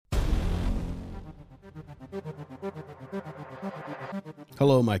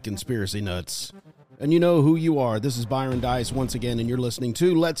Hello, my conspiracy nuts. And you know who you are. This is Byron Dice once again, and you're listening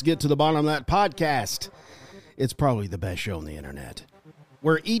to Let's Get to the Bottom of That podcast. It's probably the best show on the internet,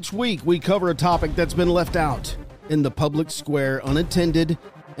 where each week we cover a topic that's been left out in the public square unattended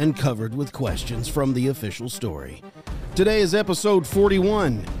and covered with questions from the official story. Today is episode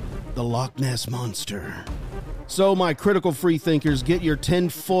 41, the Lochness Monster. So, my critical free thinkers, get your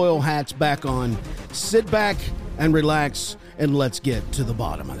tinfoil hats back on, sit back and relax, and let's get to the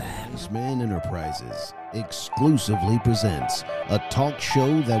bottom of that. Man Enterprises exclusively presents a talk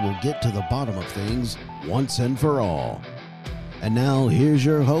show that will get to the bottom of things once and for all. And now here's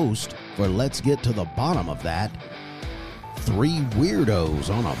your host for Let's Get to the Bottom of That, three weirdos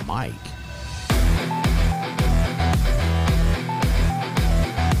on a mic.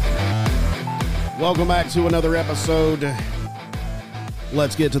 Welcome back to another episode.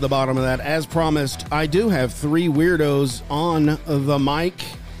 Let's get to the bottom of that. As promised, I do have three weirdos on the mic.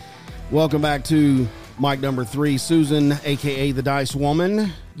 Welcome back to mic number 3, Susan, a.k.a. the Dice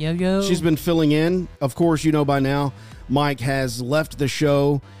Woman. Yo. She's been filling in. Of course, you know by now, Mike has left the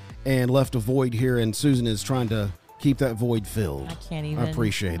show and left a void here, and Susan is trying to keep that void filled. I can't even. I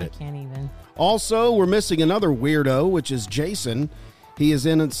appreciate it. I can't even. Also, we're missing another weirdo, which is Jason. He is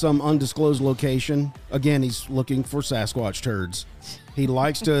in some undisclosed location. Again, he's looking for Sasquatch turds. He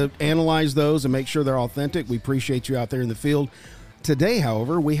likes to analyze those and make sure they're authentic. We appreciate you out there in the field. Today,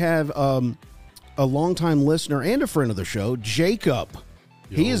 however, we have a longtime listener and a friend of the show, Jacob.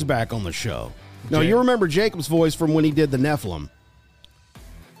 Yo. He is back on the show. Now, you remember Jacob's voice from when he did the Nephilim.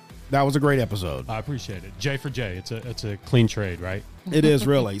 That was a great episode. I appreciate it. J for J. It's a clean trade, right? It is,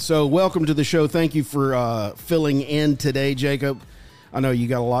 really. So welcome to the show. Thank you for filling in today, Jacob. I know you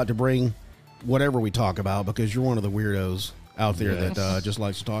got a lot to bring, whatever we talk about, because you're one of the weirdos out there that just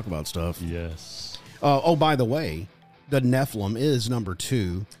likes to talk about stuff. Yes. Oh, by the way, the Nephilim is number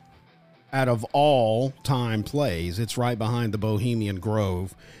 2 out of all time plays. It's right behind the Bohemian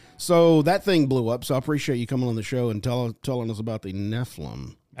Grove. So that thing blew up. So I appreciate you coming on the show and telling us about the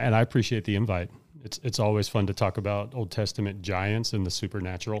Nephilim. And I appreciate the invite. It's always fun to talk about Old Testament giants and the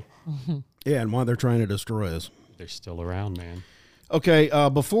supernatural. Yeah, and why they're trying to destroy us. They're still around, man. Okay,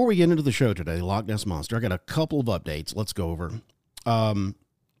 before we get into the show today, Lochness Monster, I got a couple of updates. Let's go over.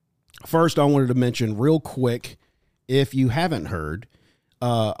 First, I wanted to mention real quick, if you haven't heard,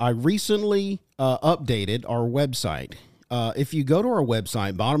 I recently updated our website. If you go to our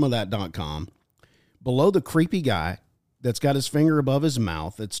website, bottomofThat.com, below the creepy guy that's got his finger above his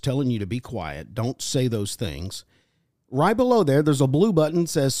mouth that's telling you to be quiet, don't say those things, right below there's a blue button that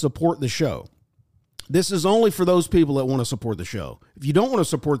says support the show. This is only for those people that want to support the show. If you don't want to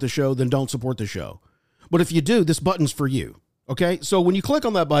support the show, then don't support the show. But if you do, this button's for you. Okay? So when you click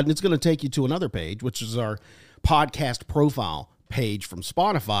on that button, it's going to take you to another page, which is our podcast profile page from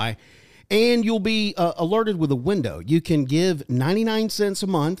Spotify, and you'll be alerted with a window. You can give 99 cents a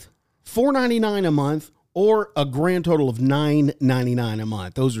month, $4.99 a month, or a grand total of $9.99 a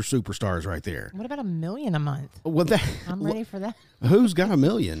month. Those are superstars right there. What about $1 million a month? Well, I'm ready for that. Who's got $1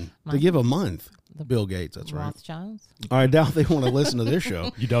 million to give a month? Bill Gates, that's right. Rothschilds. I doubt they want to listen to this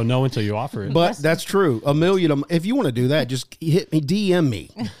show. You don't know until you offer it. But that's true. $1 million. If you want to do that, just hit me, DM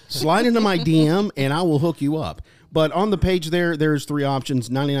me. Slide into my DM, and I will hook you up. But on the page there's 3 options,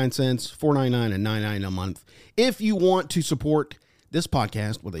 99 cents, $4.99, and $9.99 a month. If you want to support this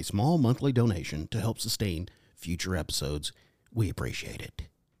podcast with a small monthly donation to help sustain future episodes, we appreciate it.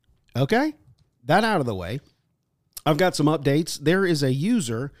 Okay? That out of the way, I've got some updates. There is a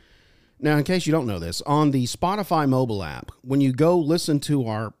user... Now, in case you don't know this, on the Spotify mobile app, when you go listen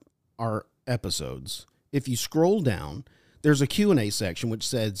to our episodes, if you scroll down, there's a Q&A section which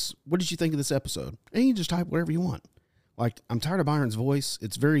says, what did you think of this episode? And you just type whatever you want. Like, I'm tired of Byron's voice.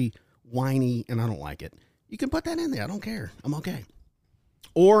 It's very whiny, and I don't like it. You can put that in there. I don't care. I'm okay.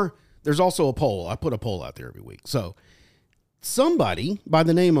 Or there's also a poll. I put a poll out there every week. So somebody by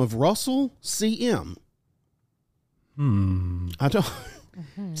the name of Russell CM. I don't...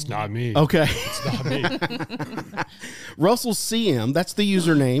 It's not me. Okay. It's not me. Russell CM, that's the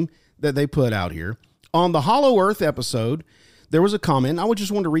username that they put out here. On the Hollow Earth episode, there was a comment. I would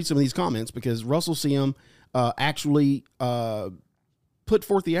just want to read some of these comments because Russell CM actually put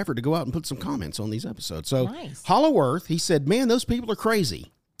forth the effort to go out and put some comments on these episodes. So nice. Hollow Earth, he said, man, those people are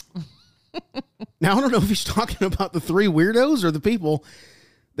crazy. Now, I don't know if he's talking about the 3 weirdos or the people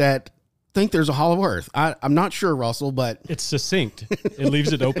that think there's a hollow earth. I'm not sure, Russell, but... It's succinct. It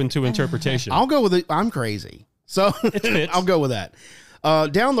leaves it open to interpretation. I'll go with it. I'm crazy. So I'll go with that.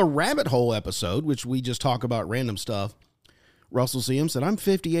 Down the rabbit hole episode, which we just talk about random stuff, Russell CM said, I'm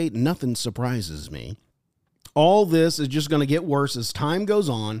 58. Nothing surprises me. All this is just going to get worse as time goes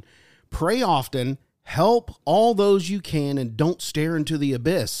on. Pray often, help all those you can, and don't stare into the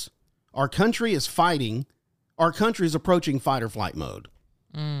abyss. Our country is fighting. Our country is approaching fight or flight mode.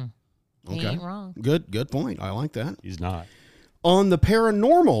 He ain't wrong. Good point. I like that. He's not. On the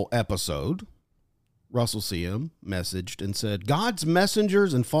paranormal episode, Russell CM messaged and said, God's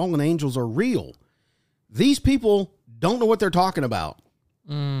messengers and fallen angels are real. These people don't know what they're talking about.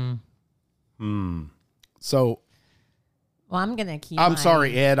 So, Well, I'm gonna keep. I'm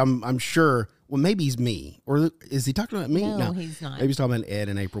sorry, Ed. I'm sure. Well, maybe he's me, or is he talking about me? No, he's not. Maybe he's talking about Ed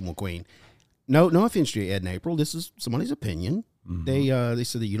and April McQueen. No offense to you, Ed and April. This is somebody's opinion. They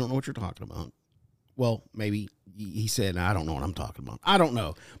said that you don't know what you're talking about. Well, maybe he said, I don't know what I'm talking about. I don't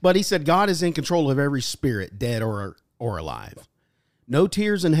know, but he said God is in control of every spirit, dead or alive. No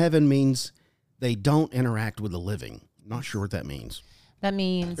tears in heaven means they don't interact with the living. Not sure what that means. That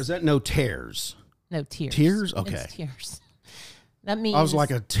means Is that no tears? no tears. Tears? Okay. It's tears. That means I was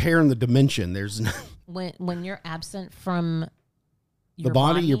like a tear in the dimension. There's no, when you're absent from the your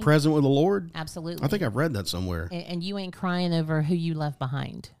body, you're present with the Lord. Absolutely. I think I've read that somewhere. And you ain't crying over who you left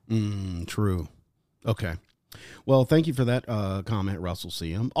behind. True. Okay. Well, thank you for that comment, Russell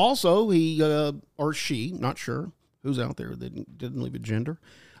CM. Also, he or she, not sure who's out there that didn't leave a gender,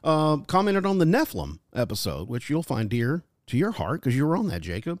 commented on the Nephilim episode, which you'll find dear to your heart because you were on that,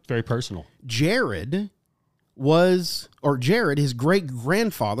 Jacob. Very personal. Jared, his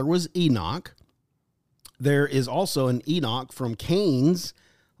great-grandfather was Enoch. There is also an Enoch from Cain's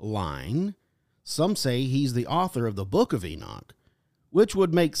line. Some say he's the author of the Book of Enoch, which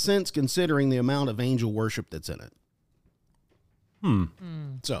would make sense considering the amount of angel worship that's in it.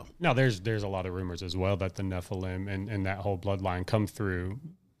 So Now, there's a lot of rumors as well that the Nephilim and that whole bloodline come through.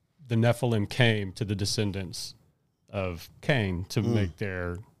 The Nephilim came to the descendants of Cain to make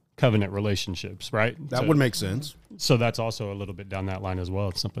their covenant relationships, right? that would make sense. So that's also a little bit down that line as well.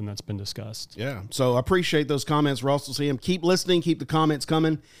 It's something that's been discussed. Yeah. So I appreciate those comments, Russell CM. Keep listening. Keep the comments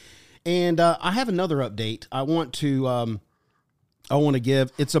coming. And I have another update I want to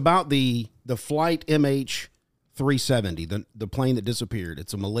give. It's about the flight MH370, the plane that disappeared.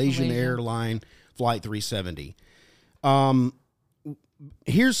 It's a Malaysian airline flight 370.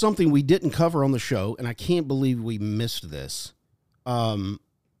 Here's something we didn't cover on the show, and I can't believe we missed this.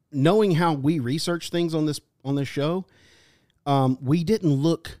 Knowing how we research things on this show, we didn't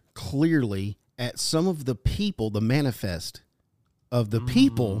look clearly at some of the people, the manifest of the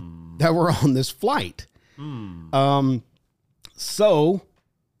people that were on this flight. So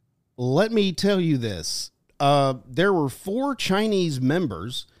let me tell you this. There were 4 Chinese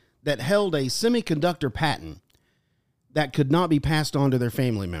members that held a semiconductor patent that could not be passed on to their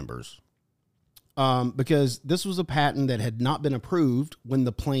family members. Because this was a patent that had not been approved when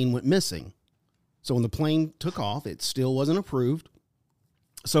the plane went missing. So when the plane took off, it still wasn't approved.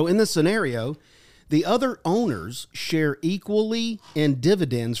 So in this scenario, the other owners share equally in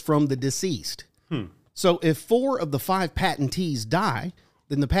dividends from the deceased. So if 4 of the 5 patentees die,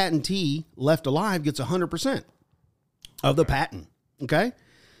 then the patentee left alive gets 100% of the patent. Okay?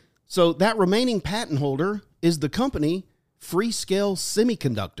 So that remaining patent holder is the company Freescale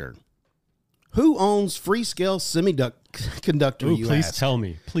Semiconductor. Who owns Freescale Semiconductor, Ooh, you please ask? tell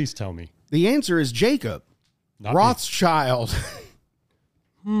me. Please tell me. The answer is Jacob Not me. Rothschild.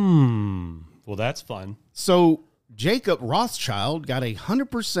 Well, that's fun. So Jacob Rothschild got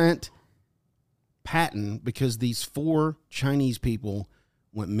 100% patent because these 4 Chinese people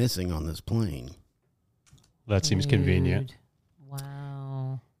went missing on this plane. That seems convenient. Dude.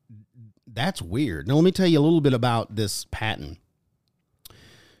 Wow. That's weird. Now, let me tell you a little bit about this patent.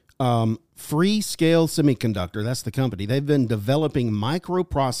 Freescale Semiconductor, that's the company. They've been developing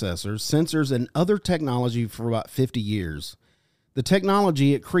microprocessors, sensors, and other technology for about 50 years. The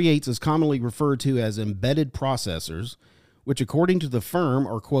technology it creates is commonly referred to as embedded processors, which according to the firm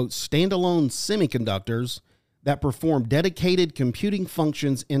are, quote, standalone semiconductors that perform dedicated computing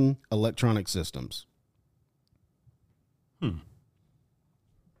functions in electronic systems.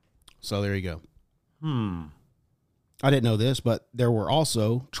 So there you go. I didn't know this, but there were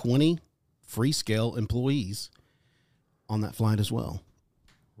also 20 Freescale employees on that flight as well.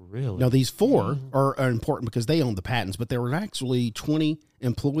 Really? Now, these 4 are important because they own the patents, but there were actually 20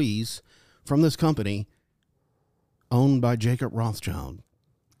 employees from this company owned by Jacob Rothschild.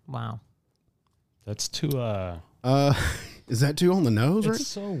 Wow. That's too, Is that too on the nose? it's Right?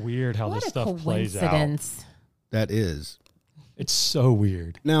 so weird how What this a stuff plays out. coincidence. That is. It's so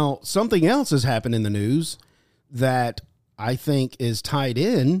weird. Now, something else has happened in the news that I think is tied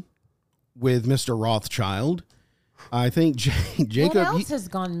in with Mr. Rothschild. I think What Jacob. else has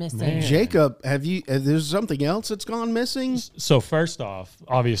gone missing? Man. Jacob, there's something else that's gone missing? So first off,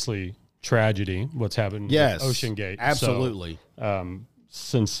 obviously tragedy. What's happened? Yes. With Ocean Gate. Absolutely. So,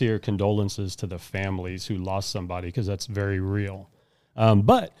 sincere condolences to the families who lost somebody because that's very real.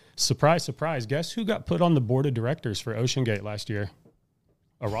 But surprise, surprise, guess who got put on the board of directors for Ocean Gate last year?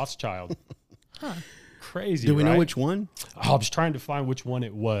 A Rothschild. Crazy. Do we know right? which one? I was trying to find which one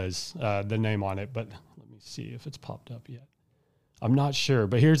it was, the name on it, but let me see if it's popped up yet. I'm not sure,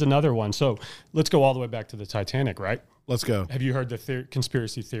 but here's another one. So let's go all the way back to the Titanic, right? Let's go. Have you heard the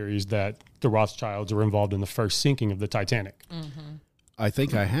conspiracy theories that the Rothschilds were involved in the first sinking of the Titanic? Mm-hmm. I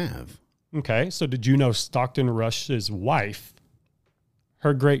think I have. Okay, so did you know Stockton Rush's wife,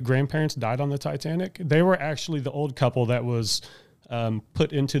 her great-grandparents died on the Titanic? They were actually the old couple that was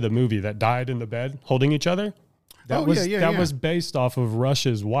put into the movie that died in the bed holding each other. That was based off of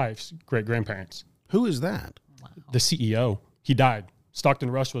Rush's wife's great-grandparents. Who is that? The CEO. He died.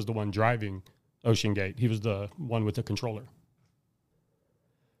 Stockton Rush was the one driving Ocean Gate. He was the one with the controller.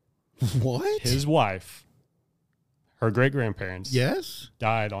 What? His wife, her great-grandparents, Yes.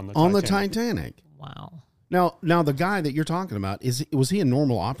 died on the On Titanic. the Titanic. Wow. Now the guy that you're talking about, was he a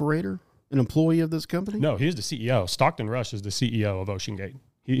normal operator? An employee of this company? No, he's the CEO. Stockton Rush is the CEO of Ocean Gate.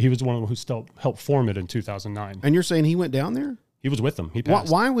 He was the one who still helped form it in 2009. And you're saying he went down there? He was with them. He passed.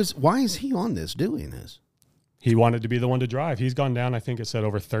 Why is he on this doing this? He wanted to be the one to drive. He's gone down, I think it said,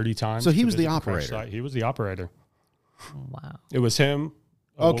 over 30 times. So he to was the visit crash operator. site. He was the operator. Wow. It was him,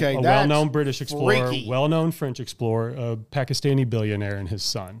 Okay, a that's well-known British explorer, freaky. well-known French explorer, a Pakistani billionaire, and his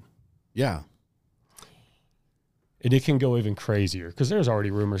son. Yeah. And it can go even crazier because there's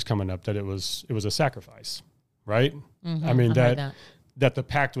already rumors coming up that it was a sacrifice, right? Mm-hmm. I mean, I heard that the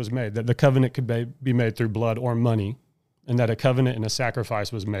pact was made, that the covenant could be made through blood or money, and that a covenant and a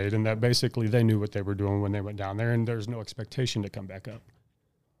sacrifice was made, and that basically they knew what they were doing when they went down there, and there's no expectation to come back up.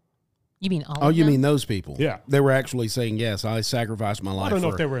 You mean all Oh, of you them? mean those people? Yeah. They were actually saying, yes, I sacrificed my life. I don't know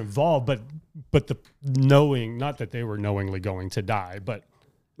for if they were involved, but the knowing, not that they were knowingly going to die, but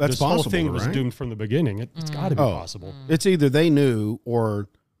That's this possible, whole thing was right? doomed from the beginning. It's got to be possible. It's either they knew or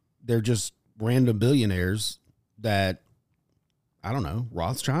they're just random billionaires that, I don't know,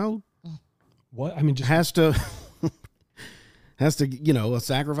 Rothschild What? I mean, just has to, a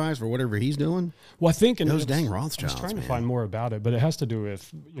sacrifice for whatever he's doing. well, I think Those it's- dang I Rothschilds, was trying to man. find more about it, but it has to do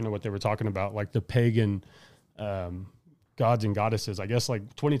with what they were talking about, like the pagan gods and goddesses. I guess like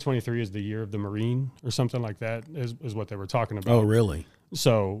 2023 is the year of the Marine or something like that is what they were talking about. Oh, really?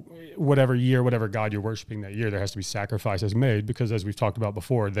 So whatever year, whatever god you're worshiping that year, there has to be sacrifices made because, as we've talked about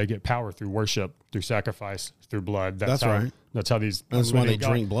before, they get power through worship, through sacrifice, through blood. That's how, right. That's how these. That's why living they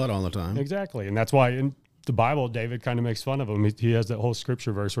drink blood all the time. Exactly, and that's why in the Bible, David kind of makes fun of him. He has that whole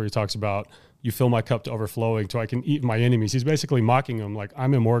scripture verse where he talks about, "You fill my cup to overflowing, so I can eat my enemies." He's basically mocking him, like,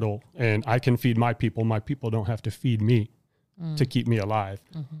 "I'm immortal and I can feed my people. My people don't have to feed me to keep me alive.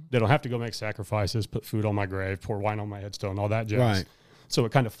 They don't have to go make sacrifices, put food on my grave, pour wine on my headstone, all that jazz." Right. So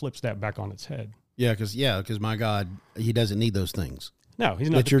it kind of flips that back on its head. Yeah, because my God, he doesn't need those things. No, he's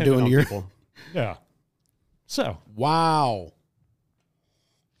not That you're dependent doing on your- people. Yeah. So Wow.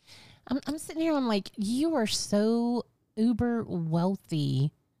 I'm sitting here. I'm like, you are so uber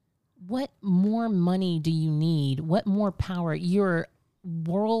wealthy. What more money do you need? What more power? You're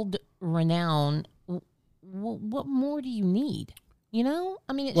world renowned. What more do you need? You know?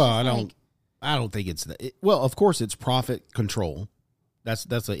 I mean, it's Well, just I don't think it's that. Well, of course, it's profit control. That's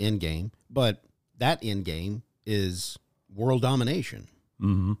an end game, but that end game is world domination.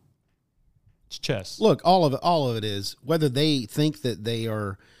 it's chess. Look, all of it is whether they think that they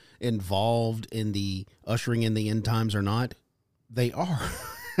are involved in the ushering in the end times or not. They are.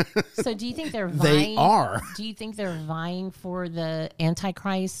 So do you think they're vying? They are. Do you think they're vying for the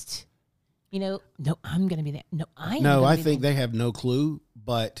Antichrist? No, I'm going to be there. No, I am. No, gonna I be think there. they have no clue,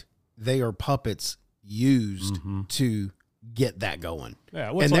 but they are puppets used to get that going.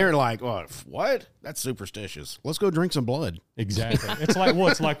 Yeah, And they're like, oh, what? That's superstitious. Let's go drink some blood. Exactly. It's like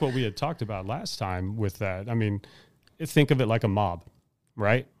what we had talked about last time with that. I mean, think of it like a mob,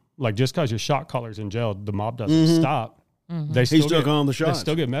 right? Like just because your shot caller's in jail, the mob doesn't stop. They He's still get, calling the They shots.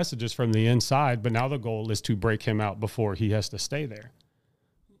 still get messages from the inside, but now the goal is to break him out before he has to stay there.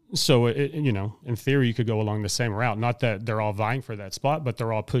 So, in theory, you could go along the same route. Not that they're all vying for that spot, but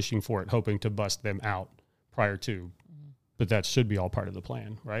they're all pushing for it, hoping to bust them out prior to. But that should be all part of the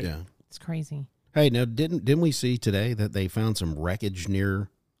plan, right? Yeah. It's crazy. Hey, now didn't we see today that they found some wreckage near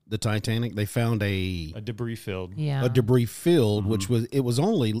the Titanic? They found a debris field. Yeah. debris field, which it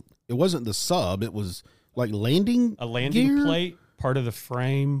wasn't the sub, it was like landing A landing gear? plate part of the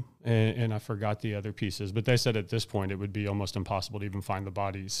frame, and I forgot the other pieces. But they said at this point it would be almost impossible to even find the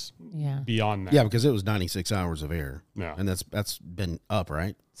bodies beyond that. Yeah, because it was 96 hours of air. Yeah. And that's been up,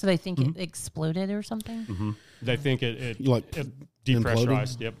 right? So they think it exploded or something? Mm-hmm. They think it imploded?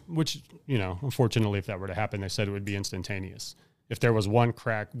 depressurized. Yep. Which, unfortunately, if that were to happen, they said it would be instantaneous. If there was one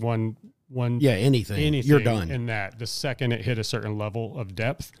crack, one anything, you're done. In that, the second it hit a certain level of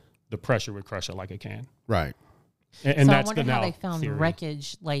depth, the pressure would crush it like a can. Right. And so that's I wonder the how now they found theory.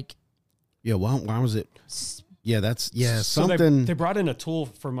 wreckage. Like, Yeah, why was it? Yeah, that's So something. they brought in a tool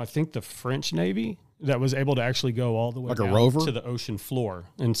from, I think, the French Navy that was able to actually go all the way Like a down rover? to the ocean floor.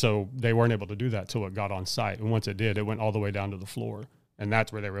 And so they weren't able to do that till it got on site. And once it did, it went all the way down to the floor. And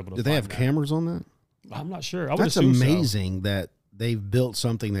that's where they were able to Did they have that. cameras on that? I'm not sure. I would That's assume so. amazing that they've built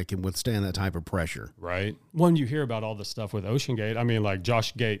something that can withstand that type of pressure. Right. When you hear about all the stuff with Ocean Gate, I mean, like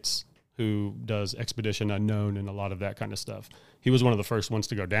Josh Gates, who does Expedition Unknown and a lot of that kind of stuff, he was one of the first ones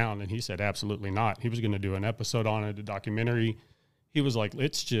to go down, and he said absolutely not. He was going to do an episode on it, a documentary. He was like,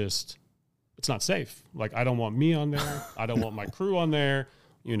 it's not safe. Like, I don't want me on there. I don't want my crew on there.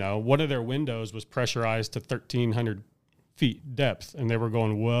 One of their windows was pressurized to 1,300 feet depth, and they were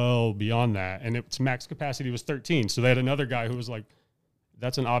going well beyond that, and its max capacity was 13. So they had another guy who was like,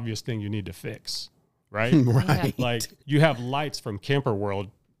 that's an obvious thing you need to fix, right? Right. Like, you have lights from Camper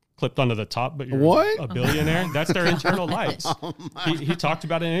World clipped onto the top, but you're What? a billionaire. That's their internal lights. He talked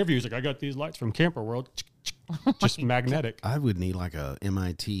about it in interviews. Like, I got these lights from Camper World, just magnetic. I would need like a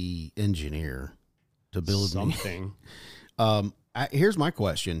MIT engineer to build something. Here's my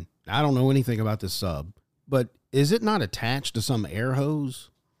question. I don't know anything about this sub, but is it not attached to some air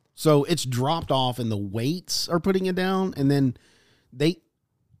hose? So it's dropped off and the weights are putting it down, and then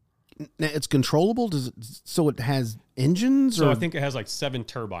it's controllable? So it has engines? So or? I think it has like 7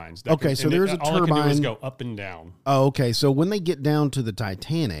 turbines. So there's a all it can do is turbine. go up and down. Oh, okay. So when they get down to the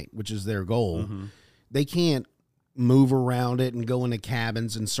Titanic, which is their goal, they can't move around it and go into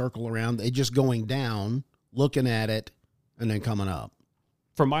cabins and circle around. They're just going down, looking at it, and then coming up.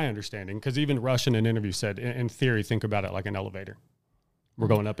 From my understanding, because even Rush in an interview said, in theory, think about it like an elevator. We're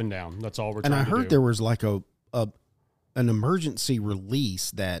going up and down. That's all we're trying to do. And I heard there was like an emergency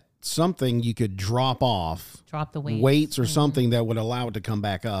release that something you could drop off, drop the weights or something that would allow it to come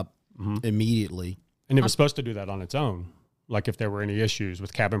back up immediately. And it was supposed to do that on its own. Like if there were any issues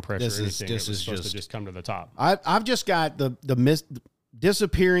with cabin pressure or anything, it was supposed to just come to the top. I've just got the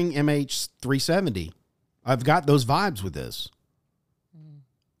disappearing MH370. I've got those vibes with this.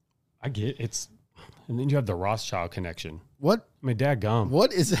 I get it's, and then you have the Rothschild connection. What? I mean, dadgum.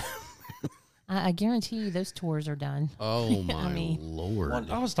 What is it? I guarantee you those tours are done. Oh my Lord. Well,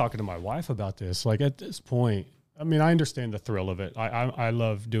 I was talking to my wife about this. Like at this point, I mean, I understand the thrill of it. I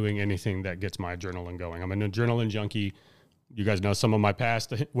love doing anything that gets my adrenaline going. I'm an adrenaline junkie. You guys know some of my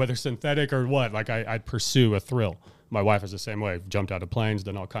past, whether synthetic or what. Like I'd pursue a thrill. My wife is the same way. Jumped out of planes,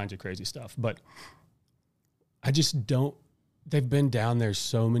 done all kinds of crazy stuff. But I just don't. They've been down there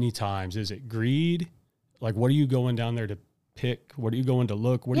so many times. Is it greed? Like, what are you going down there to pick? What are you going to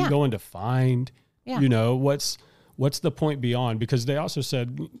look? What are you going to find? Yeah. You know, what's the point beyond? Because they also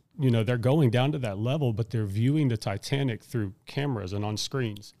said, you know, they're going down to that level, but they're viewing the Titanic through cameras and on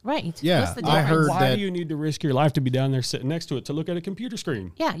screens. Right. Yeah, What's the I difference? heard Why that- do you need to risk your life to be down there sitting next to it to look at a computer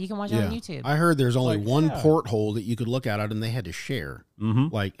screen? Yeah, you can watch it on YouTube. I heard there's only Like, one yeah. porthole that you could look out at, and they had to share. Mm-hmm.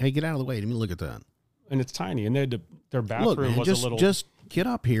 Like, hey, get out of the way. Let me look at that. And it's tiny, and they had to, their bathroom Look, man, was a little. just get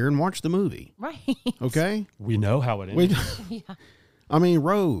up here and watch the movie. Right. Okay? We know how it ended. Yeah. I mean,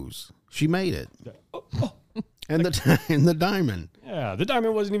 Rose, she made it. And the diamond. Yeah, the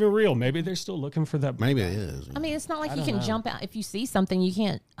diamond wasn't even real. Maybe they're still looking for that. Maybe it is. I mean, it's not like you don't can know. jump out. If you see something, you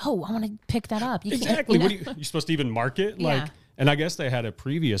can't, I want to pick that up. You Exactly. Can't, What you're supposed to even mark it? Like, Yeah. and I guess they had a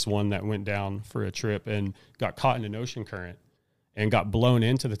previous one that went down for a trip and got caught in an ocean current and got blown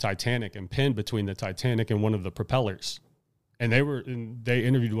into the Titanic and pinned between the Titanic and one of the propellers. And they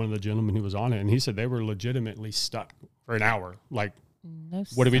interviewed one of the gentlemen who was on it, and he said they were legitimately stuck for an hour. Like, No,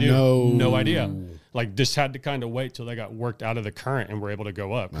 what do we do? No. No idea. Like, just had to kind of wait till they got worked out of the current and were able to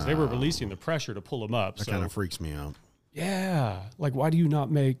go up because they were releasing the pressure to pull them up. That So kind of freaks me out. yeah, like why do you not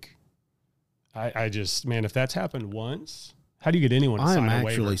make? I just, man, if that's happened once, how do you get anyone to I'm sign a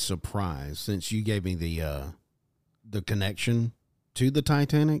actually waiver? surprised, since you gave me the connection to the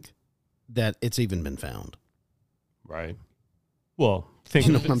Titanic, that it's even been found. Right. Well, think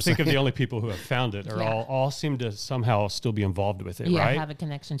You know of, what I'm think of saying? the only people who have found it are Yeah. all seem to somehow still be involved with it, yeah, right? have a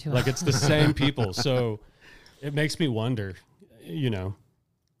connection to Like it. it's the same people. So it makes me wonder, you know,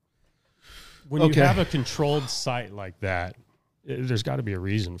 when Okay. you have a controlled site like that, there's got to be a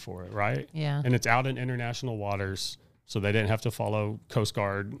reason for it, right? Yeah. And it's out in international waters. So they didn't have to follow Coast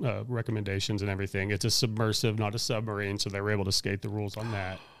Guard recommendations and everything. It's a submersive, not a submarine. So they were able to skate the rules on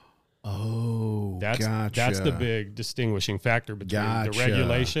that. Oh, That's the big distinguishing factor between the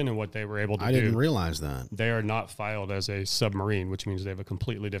regulation and what they were able to do. I didn't realize that. They are not filed as a submarine, which means they have a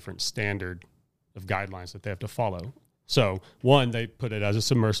completely different standard of guidelines that they have to follow. So, one, they put it as a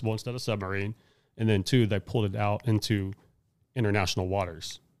submersible instead of submarine. And then, two, they pulled it out into international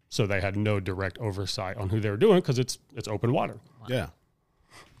waters. So they had no direct oversight on who they were doing because it's open water. Wow. Yeah.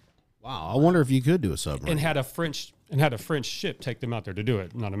 Wow. I wonder if you could do a submarine. And had a French ship take them out there to do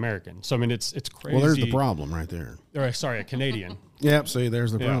it, not American. So I mean, it's crazy. Well, there's the problem right there. Or, sorry, a Canadian. Yep. See,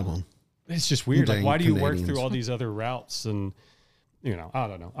 there's the problem. It's just weird. Like, why do you work through all these other routes? And I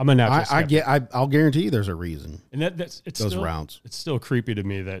don't know. I'm a natural skeptic. I'll guarantee you there's a reason. And it's those still, routes. It's still creepy to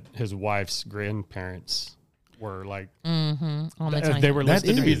me that his wife's grandparents were like they were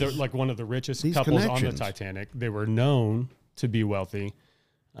listed to be like one of the richest couples on the Titanic. They were known to be wealthy.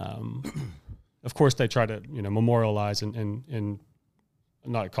 Of course, they try to memorialize and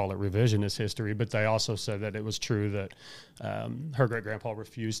not call it revisionist history, but they also said that it was true that her great grandpa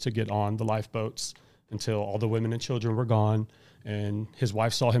refused to get on the lifeboats until all the women and children were gone. And his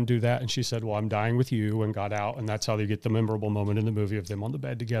wife saw him do that, and she said, "Well, I'm dying with you," and got out. And that's how they get the memorable moment in the movie of them on the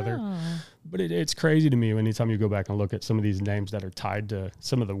bed together. Oh. But it's crazy to me anytime you go back and look at some of these names that are tied to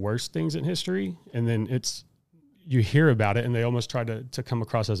some of the worst things in history, and then you hear about it, and they almost try to come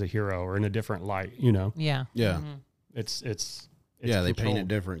across as a hero or in a different light. Yeah. Yeah. Mm-hmm. It's they paint it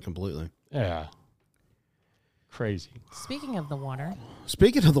different completely. Yeah. Crazy. Speaking of the water,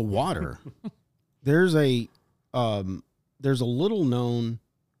 there's a little known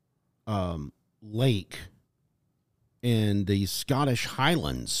lake in the Scottish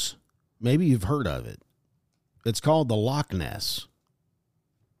Highlands. Maybe you've heard of it. It's called the Lochness.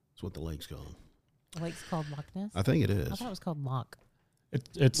 That's what the lake's called. The lake's called Lochness? I think it is. I thought it was called Loch.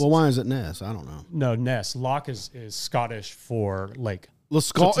 Well, why is it Ness? I don't know. No, Ness. Loch is Scottish for lake.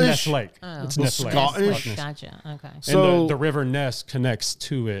 Scottish? So it's Ness Lake. Oh. It's Ness Lake. Scottish? Gotcha. Okay. So the river Ness connects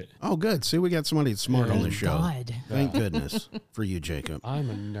to it. Oh, good. See, we got somebody smart on the show. God. Thank goodness for you, Jacob. I'm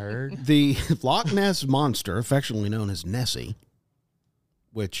a nerd. The Loch Ness Monster, affectionately known as Nessie,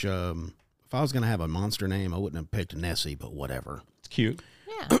 which if I was going to have a monster name, I wouldn't have picked Nessie, but whatever. It's cute.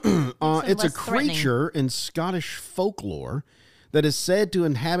 Yeah. It's a creature in Scottish folklore that is said to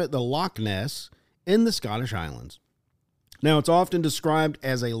inhabit the Loch Ness in the Scottish Highlands. Now, it's often described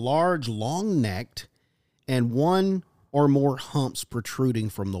as a large, long-necked, and one or more humps protruding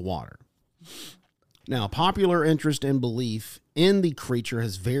from the water. Now, popular interest and belief in the creature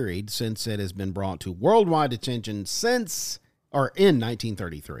has varied since it has been brought to worldwide attention in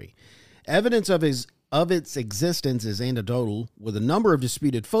 1933. Evidence of its existence is anecdotal, with a number of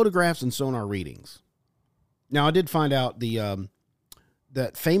disputed photographs and sonar readings. Now, I did find out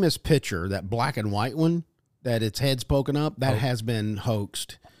that famous picture, that black and white one, that its head's poking up, that has been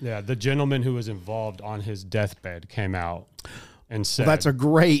hoaxed. Yeah, the gentleman who was involved on his deathbed came out and said... Well, that's a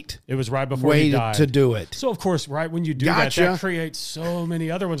great it was right before way he died. to do it. So, of course, right when you do that creates so many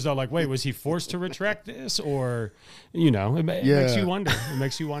other ones. Though, like, wait, was he forced to retract this? Or, it makes you wonder. It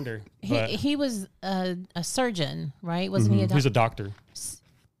makes you wonder. He was a surgeon, right? Wasn't he a doctor? He was a doctor.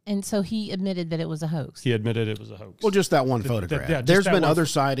 And so he admitted that it was a hoax. He admitted it was a hoax. Well, just that one photograph. There's been other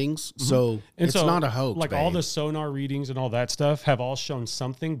sightings, so it's not a hoax. Like all the sonar readings and all that stuff have all shown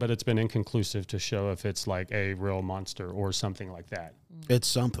something, but it's been inconclusive to show if it's like a real monster or something like that. It's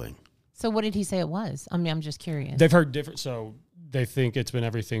something. So what did he say it was? I mean, I'm just curious. They've heard different. So they think it's been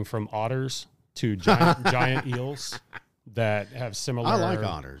everything from otters to giant eels that have similar. I like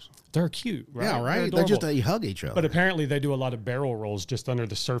otters. They're cute, right? Yeah, right. They hug each other. But apparently they do a lot of barrel rolls just under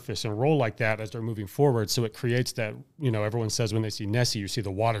the surface and roll like that as they're moving forward. So it creates that, everyone says when they see Nessie, you see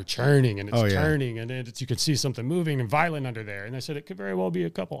the water churning and it's turning and you can see something moving and violent under there. And they said it could very well be a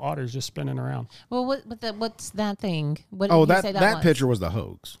couple otters just spinning around. Well, what's that thing? What did he say that picture was the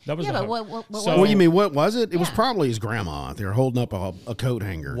hoax. That was but hoax. What you mean, what was it? It was probably his grandma. They were holding up a coat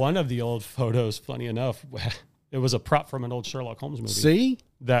hanger. One of the old photos, funny enough, it was a prop from an old Sherlock Holmes movie. See?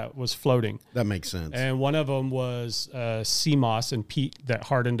 That was floating. That makes sense. And one of them was sea moss and peat that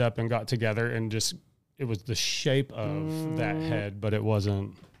hardened up and got together and it was the shape of that head, but it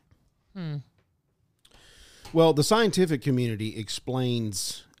wasn't. Well, the scientific community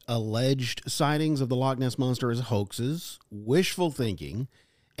explains alleged sightings of the Loch Ness Monster as hoaxes, wishful thinking,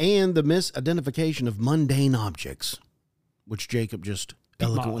 and the misidentification of mundane objects, which Jacob just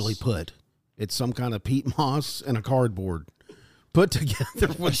eloquently put. It's some kind of peat moss and a cardboard put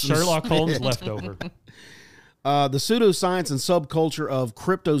together with Sherlock Holmes leftover. The pseudoscience and subculture of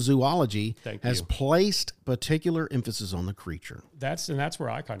cryptozoology Thank has you. placed particular emphasis on the creature. That's where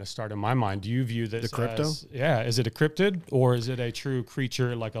I kind of start in my mind. Do you view this The crypto? Is it a cryptid or is it a true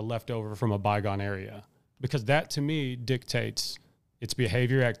creature like a leftover from a bygone area? Because that to me dictates its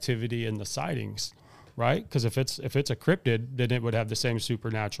behavior, activity, and the sightings, right? Because if it's a cryptid, then it would have the same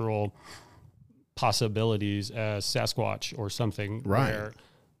supernatural possibilities as Sasquatch or something, Right. Where,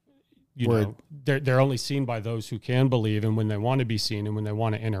 you know, they're only seen by those who can believe and when they want to be seen and when they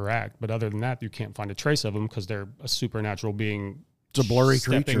want to interact. But other than that, you can't find a trace of them because they're a supernatural being. It's a blurry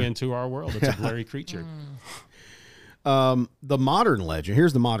stepping creature. into our world. It's a blurry creature. The modern legend.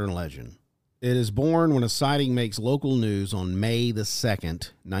 Here's the modern legend. It is born when a sighting makes local news on May the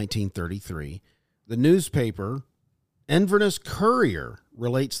 2nd, 1933. The newspaper Inverness Courier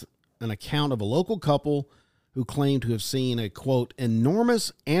relates an account of a local couple who claimed to have seen a, quote,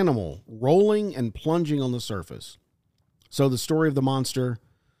 enormous animal rolling and plunging on the surface. So the story of the monster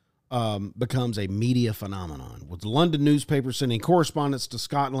becomes a media phenomenon, with the London newspaper sending correspondents to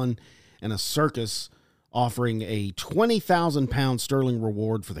Scotland and a circus offering a £20,000 sterling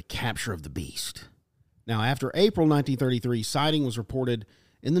reward for the capture of the beast. Now, after April 1933, sighting was reported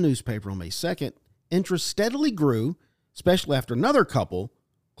in the newspaper on May 2nd. Interest steadily grew, especially after another couple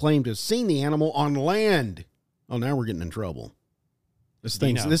claimed to have seen the animal on land. Oh, now we're getting in trouble. This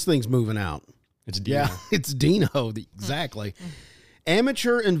thing's moving out. It's Dino. Yeah, it's Dino. Exactly.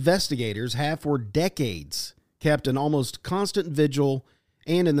 Amateur investigators have for decades kept an almost constant vigil,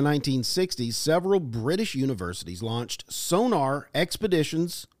 and in the 1960s, several British universities launched sonar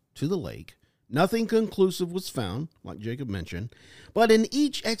expeditions to the lake. Nothing conclusive was found, like Jacob mentioned, but in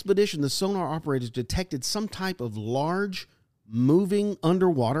each expedition, the sonar operators detected some type of large, moving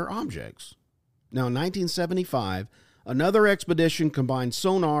underwater objects. Now, in 1975, another expedition combined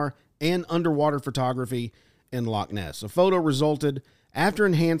sonar and underwater photography in Lochness. A photo resulted after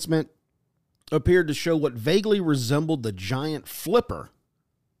enhancement appeared to show what vaguely resembled the giant flipper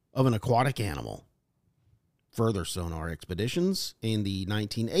of an aquatic animal. Further sonar expeditions in the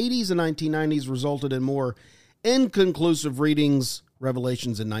 1980s and 1990s resulted in more inconclusive readings.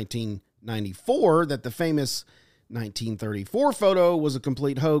 Revelations in 1994 that the famous 1934 photo was a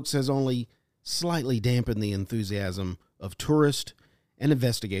complete hoax has only slightly dampened the enthusiasm of tourists and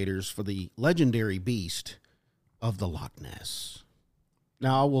investigators for the legendary beast of the Loch Ness.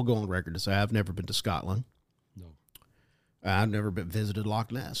 Now, I will go on record to say I've never been to Scotland. No. I've never visited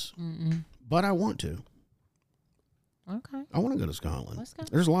Loch Ness, but I want to. Okay. I want to go to Scotland. Let's go.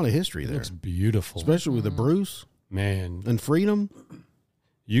 There's a lot of history It there, looks beautiful. especially with the Bruce Man, and Freedom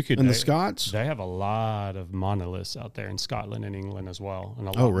you could and the Scots. They have a lot of monoliths out there in Scotland and England as well, and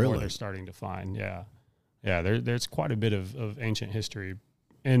a lot Oh, really? more they're starting to find. Yeah. There's quite a bit of ancient history,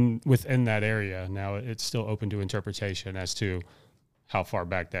 and within that area now it's still open to interpretation as to how far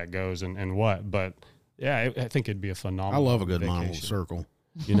back that goes and what. But yeah, I think it'd be a I phenomenal. love a good monolith vacation. circle.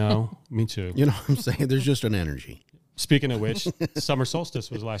 You know, me too. You know what I'm saying? There's just an energy. Speaking of which, summer solstice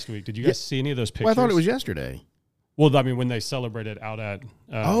was last week. Did you guys see any of those pictures? Well, I thought it was yesterday. Well, I mean, when they celebrated out at.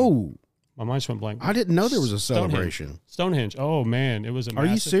 My mind just went blank. I didn't know there was a celebration. Stonehenge. Oh man, it was a. Are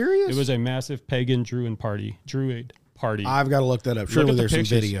you serious? It was a massive pagan Druid party. I've got to look that up. Surely Look at there's the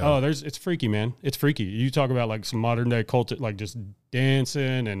some pictures. video. Oh, it's freaky, man. It's freaky. You talk about like some modern day cult, like just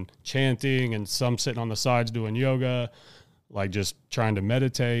dancing and chanting, and some sitting on the sides doing yoga, like just trying to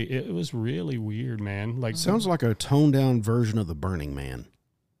meditate. It was really weird, man. Like Sounds like a toned down version of the Burning Man.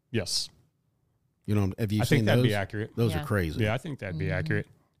 yes, You know, have you I seen think that'd those? be accurate. Those Yeah. are crazy. Yeah, I think that'd be accurate.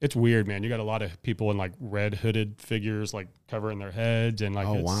 It's weird, man. You got a lot of people in like red hooded figures, like covering their heads, and like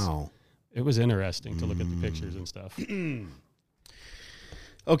Oh, it's, wow. it was interesting to look at the pictures and stuff.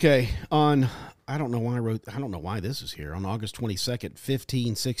 Okay, I don't know why this is here. On August 22nd,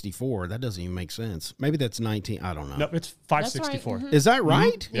 1564. That doesn't even make sense. Maybe that's 19. I don't know. No, it's 564. That's right. Is that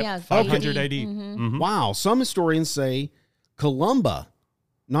right? Yep, Yeah, 500 AD. AD. Mhm. Wow. Some historians say Columba,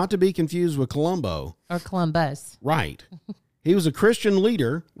 not to be confused with Columbo. Or Columbus. Right. He was a Christian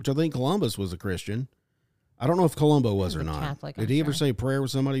leader, which I think Columbus was a Christian. I don't know if Columbo was or a not. Catholic, Did I'm he ever sure. say a prayer with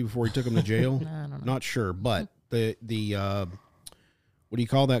somebody before he took him to jail? I don't know. Not sure, but the what do you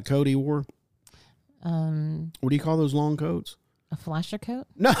call that coat he wore? What do you call those long coats? A flasher coat?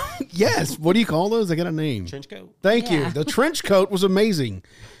 No, yes. What do you call those? I got a name. Trench coat. Thank you. Yeah. The trench coat was amazing.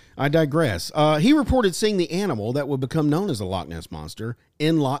 I digress. He reported seeing the animal that would become known as the Loch Ness Monster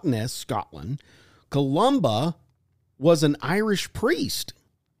in Loch Ness, Scotland. Columba was an Irish priest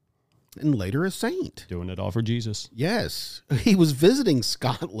and later a saint. Doing it all for Jesus. Yes. He was visiting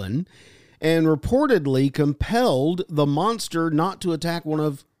Scotland and reportedly compelled the monster not to attack one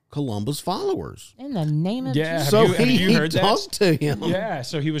of Columbus followers. In the name of Yeah. Jesus. So have you he heard that? talked to him. Yeah,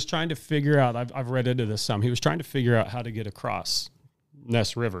 so he was trying to figure out, I've read into this some, he was trying to figure out how to get across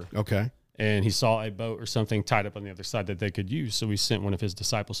Ness River. Okay. And he saw a boat or something tied up on the other side that they could use, so he sent one of his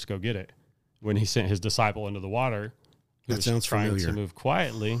disciples to go get it. When he sent his disciple into the water, who That was sounds trying familiar. to move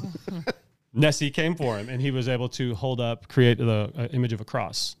quietly, Nessie came for him, and he was able to create the image of a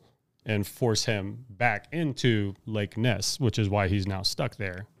cross and force him back into Lake Ness, which is why he's now stuck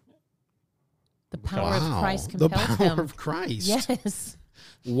there. The power of Christ The compelled power him. of Christ. Yes.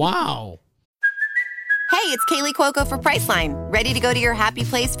 Wow. Hey, it's Kaylee Cuoco for Priceline. Ready to go to your happy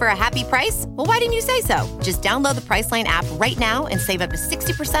place for a happy price? Well, why didn't you say so? Just download the Priceline app right now and save up to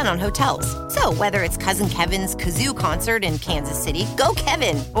 60% on hotels. So whether it's Cousin Kevin's Kazoo Concert in Kansas City, go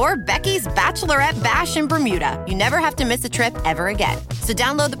Kevin, or Becky's Bachelorette Bash in Bermuda, you never have to miss a trip ever again. So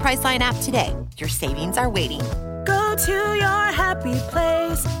download the Priceline app today. Your savings are waiting. Go to your happy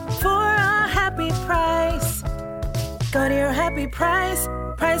place for a happy price. Go to your happy price,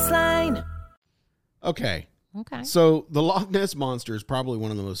 Priceline. Okay. Okay. So the Loch Ness Monster is probably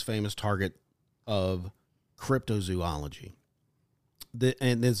one of the most famous target of cryptozoology.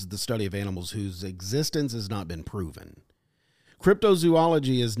 And this is the study of animals whose existence has not been proven.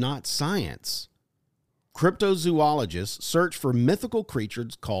 Cryptozoology is not science. Cryptozoologists search for mythical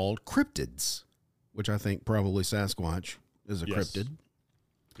creatures called cryptids, which I think probably Sasquatch is a Yes. cryptid. Yeah, I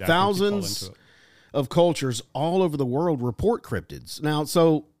think you fall Thousands into it. of cultures all over the world report cryptids. Now,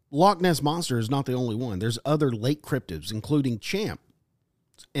 so Loch Ness Monster is not the only one. There's other lake cryptids, including Champ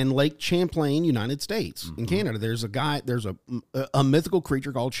in Lake Champlain, United States. In Canada, there's a mythical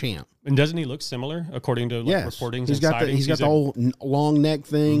creature called Champ. And doesn't he look similar according to reportings he's and got sightings? he's got the whole long neck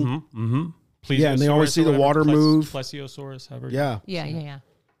thing. Yeah, and they always see the water move. Plesiosaurus, however. Yeah. Yeah.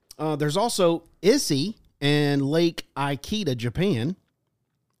 There's also Issy in Lake Aikita, Japan.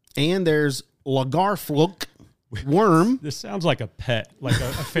 And there's Lagarfluk worm. This sounds like a pet, like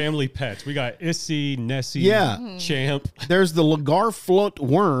a family pet. We got Issy, Nessie, Yeah. Champ. There's the Lagarflut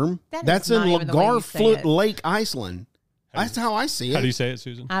worm. That is That's in not even the way you say Lagarflut it. Lake, Iceland. That's how I see it. How do you say it,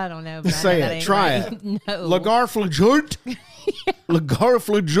 Susan? I don't know. But Say that it. ain't Try right. it. No. Lagarflujut.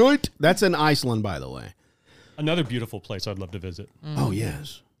 Lagarflujut. That's in Iceland, by the way. Another beautiful place I'd love to visit. Oh,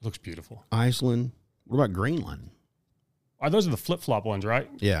 yes. Looks beautiful. Iceland. What about Greenland? Those are the flip-flop ones, right?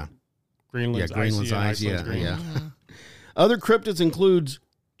 Yeah. Greenland's Greenland's icy and ice. Iceland's green. Yeah. Other cryptids include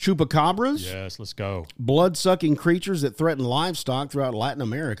chupacabras, Yes, let's go. blood-sucking creatures that threaten livestock throughout Latin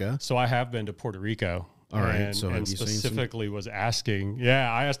America. So I have been to Puerto Rico. All right, And, so have and you seen some- specifically was asking.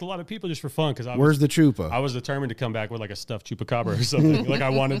 Yeah, I asked a lot of people just for fun because Where's the chupa? I was determined to come back with like a stuffed chupacabra or something. Like I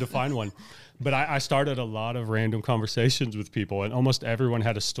wanted to find one. But I started a lot of random conversations with people, and almost everyone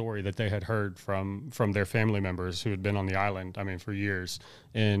had a story that they had heard from their family members who had been on the island, I mean, for years.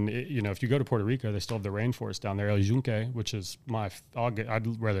 And, if you go to Puerto Rico, they still have the rainforest down there, El Yunque, which is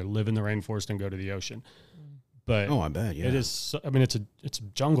I'd rather live in the rainforest than go to the ocean. But Oh, I bet, yeah. it is. I mean, it's a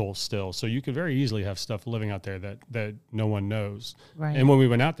jungle still, so you could very easily have stuff living out there that no one knows. Right. And when we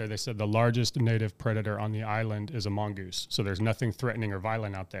went out there, they said the largest native predator on the island is a mongoose. So there's nothing threatening or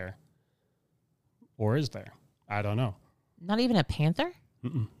violent out there, or is there? I don't know. Not even a panther?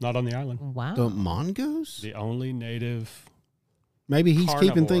 Not on the island. Wow. The mongoose? The only native, Maybe he's keeping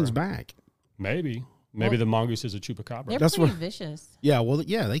carnivore. things back. maybe Well, the mongoose is a chupacabra. They're That's pretty what- vicious. Yeah, well,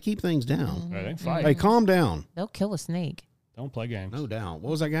 yeah, they keep things down. They ain't fight. Hey, calm down. They'll kill a snake. Don't play games. No doubt. What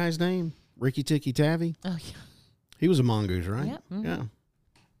was that guy's name? Ricky Tikki Tavi? Oh, yeah. He was a mongoose, right? Yep. Mhm. Yeah.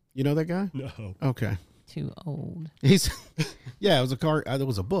 You know that guy? No. Okay. Too old. He's, yeah, it was a car. There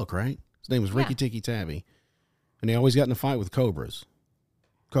was a book, right? His name was Ricky Yeah. Tikki Tavi. And he always got in a fight with cobras.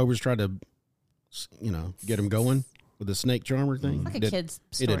 Cobras tried to, get him going with the snake charmer thing. Like a Did- kid's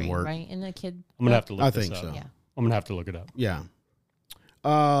it story, didn't work. right? And a kid. I'm gonna have to look I this think up. so. Yeah. I'm gonna have to look it up. Yeah.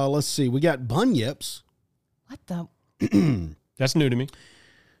 Let's see. We got bunyips. What the? That's new to me.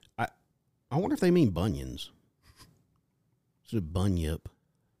 I wonder if they mean bunions. It's a bunyip.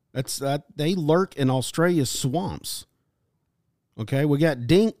 That's that. They lurk in Australia's swamps. Okay, we got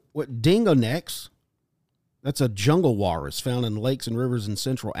dingo necks. That's a jungle walrus found in lakes and rivers in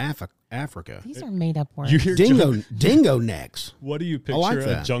Central Africa. These are made up words. You hear Dingo necks. What do you picture like a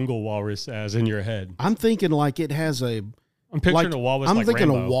that. jungle walrus as in your head? I'm thinking like it has a. I'm picturing like, a walrus. I'm like thinking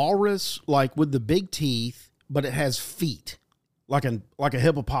Rambo. a walrus like with the big teeth, but it has feet, like a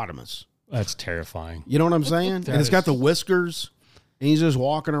hippopotamus. That's terrifying. You know what I'm saying? And it's got the whiskers, and he's just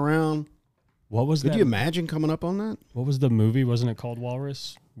walking around. What was Could that? you imagine coming up on that? What was the movie? Wasn't it called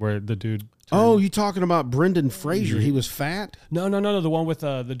Walrus? where the dude. Oh, you talking about Brendan Fraser? He was fat? No. The one with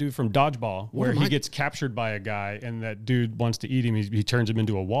the dude from Dodgeball, where he gets captured by a guy, and that dude wants to eat him. He turns him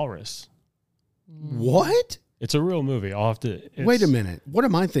into a walrus. What? It's a real movie. I'll have to. Wait a minute. What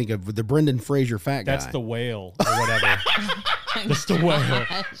am I thinking of? The Brendan Fraser fat guy? That's the whale or whatever. That's the whale.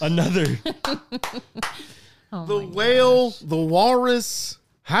 Another. The whale, the walrus.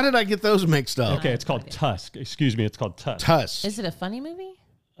 How did I get those mixed up? Okay, it's called Tusk. Excuse me, it's called Tusk. Tusk. Is it a funny movie?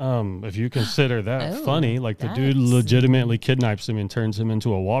 If you consider that Oh, funny, like the dude legitimately kidnaps him and turns him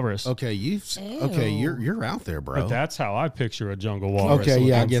into a walrus. Okay, you're out there, bro. But that's how I picture a jungle walrus. Okay,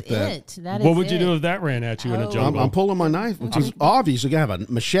 yeah, I That's get that. it. That What is would you do it. if that ran at you in a jungle? I'm pulling my knife, which is obvious. You gotta have a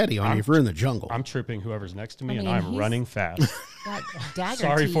machete on you if you're in the jungle. I'm tripping whoever's next to me, I and mean, I'm he's- running fast. Got dagger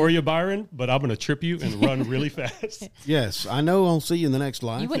Sorry teeth. for you, Byron, but I'm going to trip you and run really fast. Yes, I know. I'll see you in the next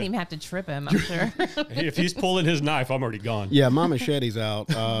life. You wouldn't even have to trip him, I'm sure. If he's pulling his knife, I'm already gone. Yeah, my machete's out.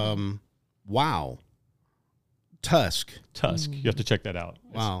 Wow. Tusk. You have to check that out.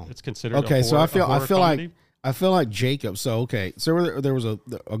 Wow. It's considered Okay, a so horror, I feel comedy. like I feel like Jacob. So okay, so there was a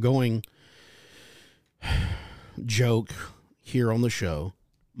going joke here on the show.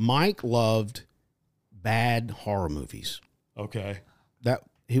 Mike loved bad horror movies. Okay. That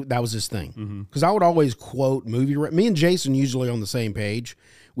was his thing. Because I would always quote movie. Me and Jason usually on the same page.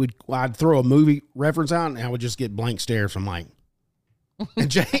 I'd throw a movie reference out, and I would just get blank stares from Mike. And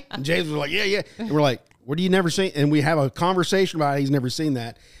James was like, yeah. And we're like, what do you never seen? And we have a conversation about it. He's never seen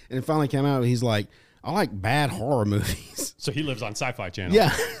that. And it finally came out. He's like, I like bad horror movies. So he lives on Sci-Fi Channel.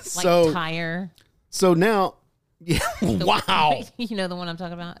 Yeah. Like Tire. So now, yeah. Wow. You know the one I'm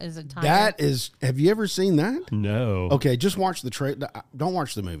talking about? Is it Tire? That is, have you ever seen that? No. Okay, just watch the trailer. Don't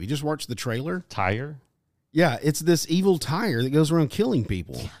watch the movie. Just watch the trailer. Tire? Yeah, it's this evil tire that goes around killing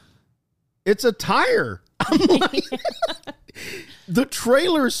people. It's a tire. I'm like, the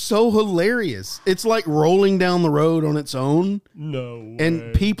trailer is so hilarious. It's like rolling down the road on its own. No way.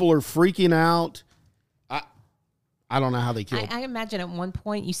 And people are freaking out. I don't know how they kill. I imagine at one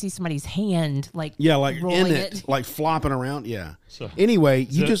point you see somebody's hand like Like rolling in it, like flopping around. Yeah. So, ananyway,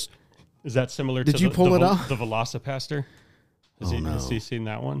 is that similar Did to you pull it off? the Velocipaster? Has he seen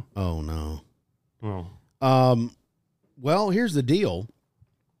that one? Oh no. Oh. Well, here's the deal.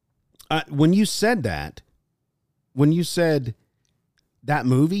 When you said that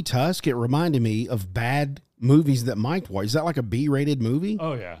movie Tusk, it reminded me of bad movies that Mike watched. Is that like a B-rated movie?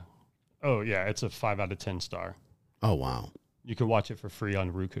 Oh yeah. It's a 5 out of 10 star. Oh wow. You can watch it for free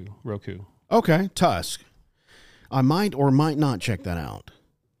on Roku. Okay, Tusk. I might or might not check that out.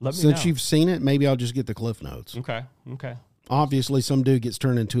 Let me Since know. you've seen it, maybe I'll just get the Cliff Notes. Okay. Obviously, some dude gets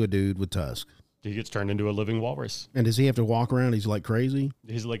turned into a dude with Tusk. He gets turned into a living walrus. And does he have to walk around? He's like crazy?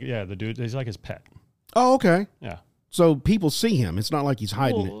 He's like, the dude, he's like his pet. Oh, okay. Yeah. So people see him. It's not like he's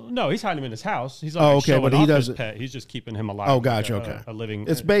hiding it. Well, no, he's hiding him in his house. He's like showing but he off his doesn't. pet. He's just keeping him alive. Oh, like gotcha. Okay. A living.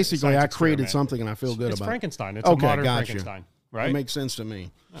 It's basically science I created experiment. something and I feel good It's about Frankenstein. it. It's a modern gotcha. Frankenstein, right? It makes sense to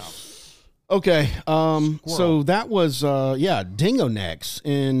me. Oh. Okay. So that was dingo necks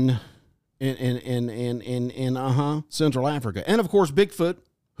in Central Africa, and of course Bigfoot,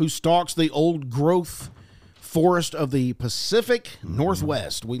 who stalks the old growth forest of the Pacific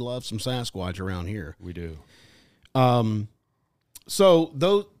Northwest. We love some Sasquatch around here. We do. So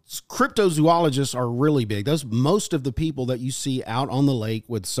those cryptozoologists are really big. Most of the people that you see out on the lake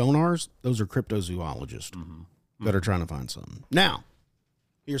with sonars, those are cryptozoologists that are trying to find something. Now,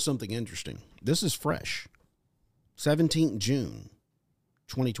 here's something interesting. This is fresh. 17th June,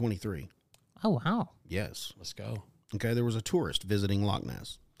 2023. Oh wow. Yes. Let's go. Okay, there was a tourist visiting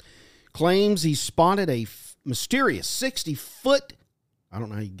Lochness. Claims he spotted a mysterious 60-foot. I don't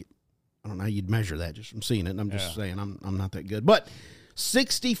know how you'd measure that just from seeing it. And I'm just saying I'm not that good. But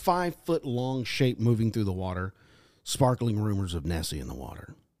 65-foot long shape moving through the water, sparkling rumors of Nessie in the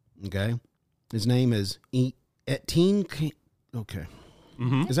water. Okay, his name is Etienne. Okay,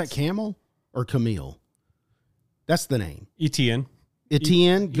 is that Camel or Camille? That's the name. Etienne.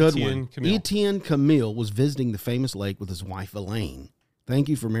 Etienne, good Etienne one. Camille. Etienne Camille was visiting the famous lake with his wife Elaine. Thank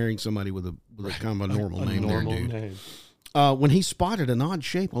you for marrying somebody with a kind of a normal name there, dude. Name. When he spotted an odd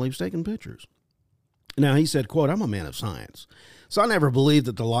shape while he was taking pictures. Now, he said, quote, "I'm a man of science, so I never believed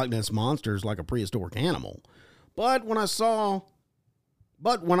that the Loch Ness Monster is like a prehistoric animal. But when I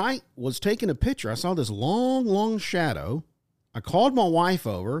was taking a picture, I saw this long, long shadow. I called my wife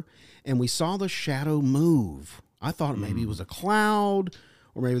over, and we saw the shadow move. I thought maybe it was a cloud,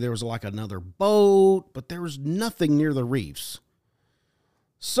 or maybe there was like another boat, but there was nothing near the reefs.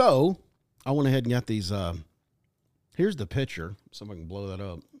 So I went ahead and got these. Here's the picture. Somebody can blow that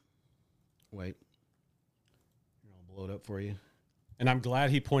up. Wait. I'll blow it up for you. And I'm glad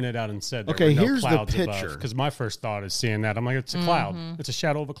he pointed out and said, there Okay, were no here's the clouds picture. Because my first thought is seeing that. I'm like, it's a cloud. It's a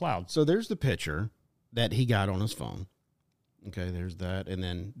shadow of a cloud. So there's the picture that he got on his phone. Okay, there's that. And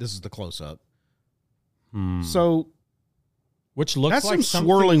then this is the close-up. So which looks that's like some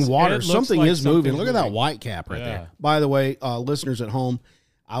swirling water. it looks Something like is moving. something's Look at that moving. white cap right Yeah. there. By the way, listeners at home,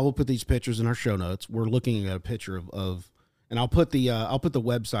 I will put these pictures in our show notes. We're looking at a picture of and I'll put the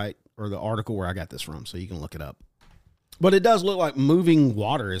website or the article where I got this from so you can look it up. But it does look like moving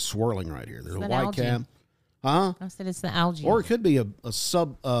water is swirling right here. There's a white algae. cap. Huh? I said it's the algae. Or it could be a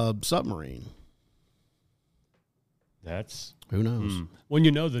submarine. That's... Who knows? When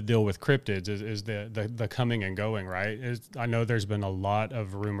you know the deal with cryptids is the coming and going, right? I know there's been a lot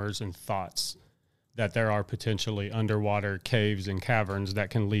of rumors and thoughts that there are potentially underwater caves and caverns that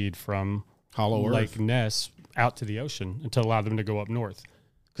can lead from Hollow Earth. Lake Ness out to the ocean and to allow them to go up north.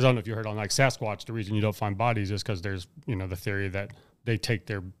 Because I don't know if you heard on like Sasquatch, the reason you don't find bodies is because there's, the theory that they take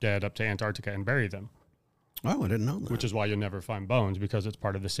their dead up to Antarctica and bury them. Oh, I didn't know that. Which is why you'll never find bones, because it's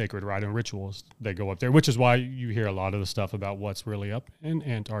part of the sacred rite and rituals. They go up there, which is why you hear a lot of the stuff about what's really up in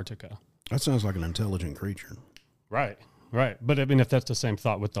Antarctica. That sounds like an intelligent creature. Right. But I mean, if that's the same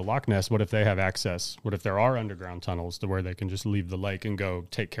thought with the Loch Ness, what if they have access? What if there are underground tunnels to where they can just leave the lake and go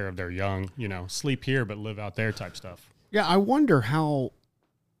take care of their young, sleep here but live out there type stuff? Yeah, I wonder how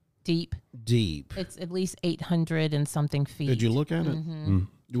deep. It's at least 800 and something feet. Did you look at it?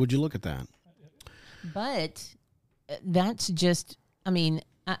 Would you look at that? But that's just, I mean,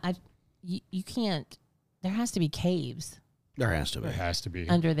 you can't, there has to be caves There has to be. There has to be.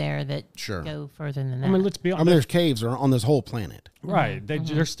 under there that Sure. go further than that. I mean, let's be I honest. mean, there's caves on this whole planet. Right.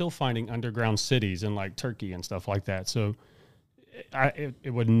 They're still finding underground cities in like Turkey and stuff like that. So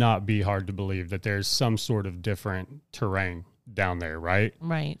it would not be hard to believe that there's some sort of different terrain down there, right?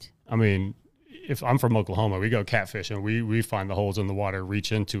 Right. I mean, if I'm from Oklahoma, we go catfishing. We find the holes in the water,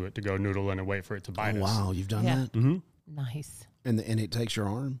 reach into it to go noodle in and wait for it to bite Oh, us. wow, you've done Yeah. that? Mm-hmm. Nice. And it takes your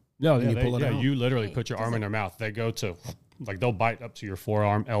arm? No, And yeah, you pull it out? you literally Wait, put your does arm it- in their mouth. They go to, like, they'll bite up to your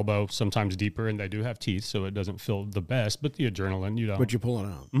forearm, elbow, sometimes deeper, and they do have teeth, so it doesn't feel the best. But the adrenaline, you don't. But you pull it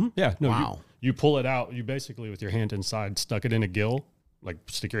out. Mhm. Yeah, no, Wow. you pull it out. You basically, with your hand inside, stuck it in a gill, like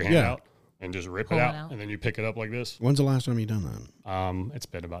stick your hand Yeah. out and just rip Pull it it out, out. and then you pick it up like this. When's the last time you done that? It's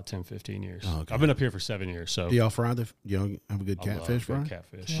been about 10, 15 years. Oh, okay. I've been up here for 7 years, so Do y'all fry have a good I love catfish good fry?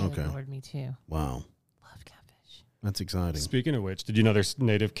 catfish. Good Okay. Lord, me too. Wow, Love catfish. that's exciting. Speaking of which, did you know there's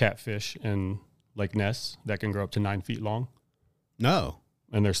native catfish in Lake Ness that can grow up to 9 feet long? No.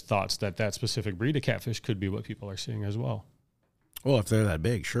 And there's thoughts that that specific breed of catfish could be what people are seeing as well. Well, if they're that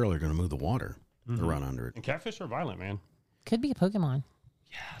big, surely they're going to move the water. They're right under it. And catfish are violent, man. Could be a Pokemon.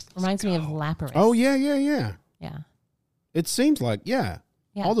 Yes. Reminds me of Lapras. Oh, yeah. Yeah. It seems like, yeah.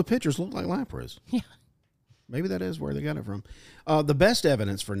 Yeah. All the pictures look like Lapras. Yeah. Maybe that is where they got it from. The best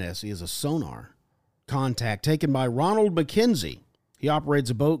evidence for Nessie is a sonar contact taken by Ronald McKenzie. He operates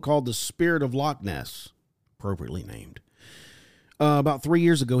a boat called the Spirit of Loch Ness, appropriately named. About 3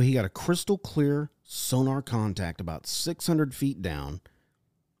 years ago, he got a crystal clear sonar contact about 600 feet down.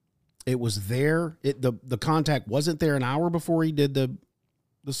 It was there. The contact wasn't there an hour before he did the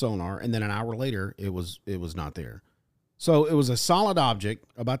sonar, and then an hour later, it was not there. So it was a solid object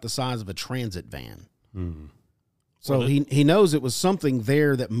about the size of a transit van. So Well, he knows it was something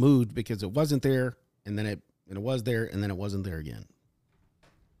there that moved because it wasn't there, and then it was there, and then it wasn't there again.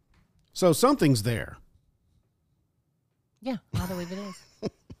 So something's there. Yeah, I believe it is.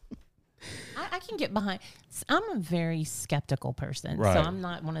 I can get behind. I'm a very skeptical person, Right. so I'm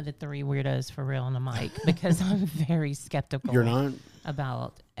not one of the three weirdos for real on the mic because I'm very skeptical. You're not?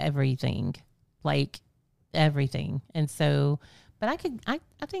 About everything, like everything, and so. But I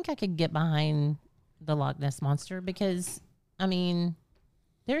think I could get behind the Loch Ness monster because I mean,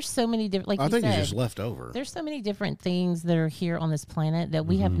 there's so many different. Like I you think said, it's just left over. there's so many different things that are here on this planet that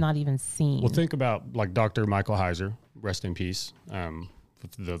we have not even seen. Well, think about like Dr. Michael Heiser, rest in peace.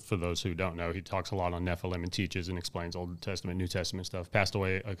 For those who don't know, he talks a lot on Nephilim and teaches and explains Old Testament, New Testament stuff. Passed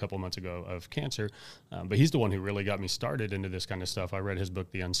away a couple months ago of cancer, but he's the one who really got me started into this kind of stuff. I read his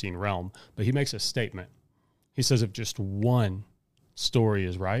book, The Unseen Realm, but he makes a statement. He says if just one story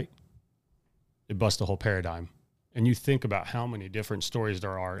is right, it busts the whole paradigm. And you think about how many different stories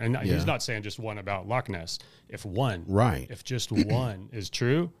there are. And he's not saying just one about Loch Ness. If just one is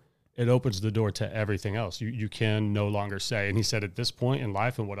true, it opens the door to everything else. You can no longer say, and he said at this point in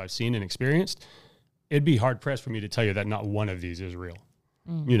life and what I've seen and experienced, it'd be hard pressed for me to tell you that not one of these is real.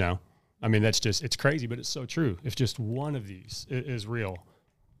 You know, I mean, it's crazy, but it's so true. If just one of these is real,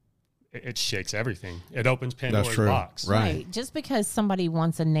 it shakes everything. It opens Pandora's box. Right. Just because somebody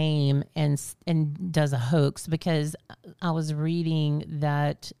wants a name and does a hoax, because I was reading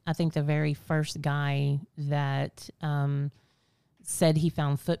that I think the very first guy that said he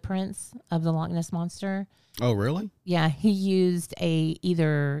found footprints of the Loch Ness Monster. Oh, really? Yeah, he used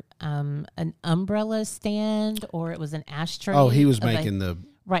either an umbrella stand or it was an ashtray. Oh, he was of making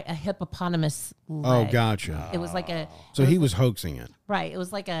a hippopotamus leg. Oh, gotcha. It was like a. So he was hoaxing it. Right. It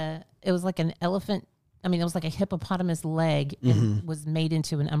was like an elephant. I mean, it was like a hippopotamus leg and was made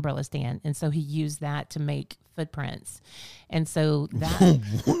into an umbrella stand. And so he used that to make footprints. And so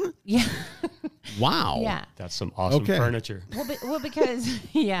that. Yeah. Wow. Yeah. That's some awesome furniture. Well, because,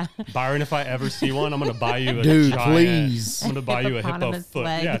 yeah. Byron, if I ever see one, I'm going to buy you a Dude, giant, please. I'm going to buy you a hippo Hippopotamus foot.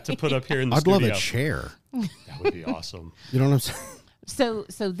 leg. Yeah, to put up here in the I'd studio. love a chair. That would be awesome. You know what I'm saying?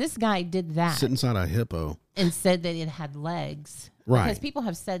 So this guy did that Sit inside a hippo. and said that it had legs. Right. Because people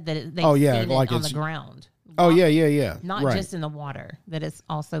have said that they've Oh, yeah, seen like it on the it's- ground. Oh, yeah. Not right. just in the water, that it's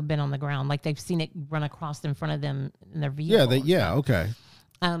also been on the ground. Like they've seen it run across in front of them in their vehicle. Yeah, okay.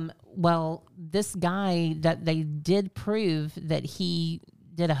 Well, this guy that they did prove that he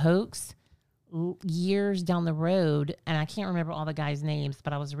did a hoax years down the road, and I can't remember all the guys' names,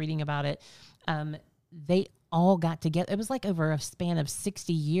 but I was reading about it. They all got together. It was like over a span of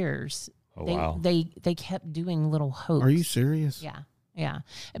 60 years. Oh, wow. They kept doing little hoax. Are you serious? Yeah.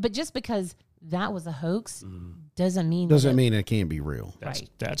 But just because that was a hoax doesn't mean It can't be real.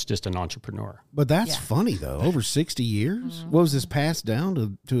 That's just an entrepreneur. But that's Yeah. funny, though. Over 60 years? What was this passed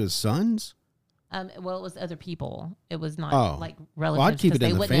down to his sons? Well, it was other people. It was not like relatives. Well, I'd keep it 'cause in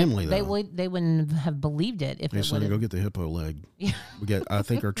they the wouldn't family, have, though. They wouldn't have believed it if Hey, it son, would go have get the hippo leg. Yeah. I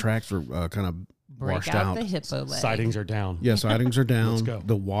think our tracks are kind of break washed out out. the hippo leg. Sightings are down. Yeah, sightings are down. Let's go.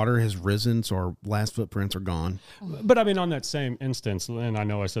 The water has risen, so our last footprints are gone. But I mean, on that same instance, and I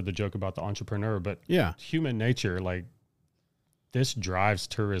know I said the joke about the entrepreneur, but Yeah. human nature, like this drives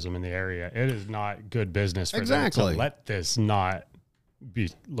tourism in the area. It is not good business for them Exactly. to let this not be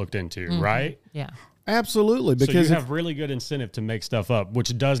looked into, right? Yeah. Absolutely. So Because you have really good incentive to make stuff up,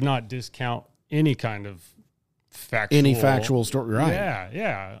 which does not discount any kind of factual story, right?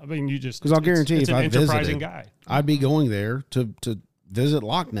 Yeah. I mean, you just 'Cause I'll guarantee it's if an I enterprising visited, guy. I'd be going there to visit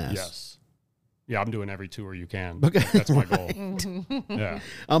Loch Ness. Yes. Yeah, I'm doing every tour you can. Okay. That's my goal. Yeah.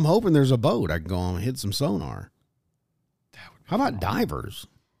 I'm hoping there's a boat I can go on and hit some sonar. How about divers?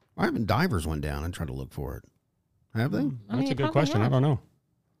 Why haven't divers went down and tried to look for it? Have they? I mean, That's they a good probably question. I have. don't know.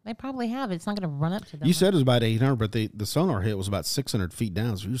 They probably have. It's not going to run up to them. You said it was about 800, but the sonar hit was about 600 feet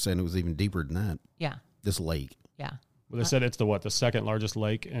down. So you're saying it was even deeper than that. Yeah. This lake. Yeah. Well, they said it's the second largest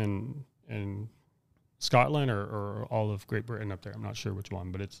lake in Scotland or all of Great Britain up there. I'm not sure which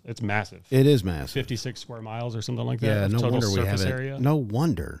one, but it's massive. It is massive. 56 square miles or something like that. Yeah, of no total wonder we surface haven't. area. No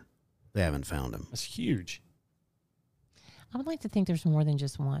wonder they haven't found him. That's huge. I would like to think there's more than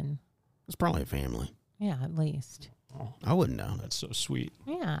just one. It's probably a family. Yeah, at least. I wouldn't doubt it. That's so sweet.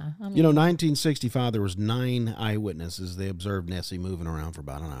 Yeah. I mean, 1965, there was 9 eyewitnesses. They observed Nessie moving around for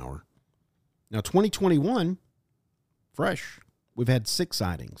about an hour. Now, 2021, fresh, we've had 6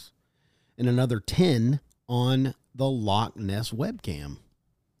 sightings and another 10 on the Loch Ness webcam.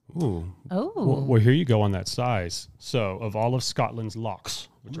 Ooh. Oh. Well, here you go on that size. So, of all of Scotland's lochs,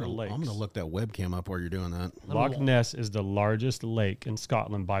 which are lakes, I'm going to look that webcam up while you're doing that. Loch Ness is the largest lake in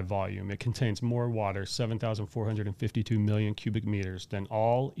Scotland by volume. It contains more water, 7,452 million cubic meters, than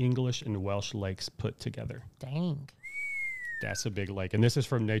all English and Welsh lakes put together. Dang. That's a big lake. And this is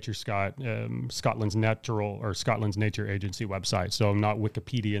from Scotland's Nature Agency website. So I'm not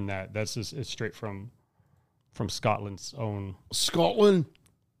Wikipedia in that. That's just, it's straight from Scotland's own. Scotland.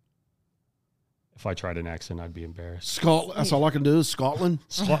 If I tried an accent, I'd be embarrassed. Scotland. That's all I can do is Scotland.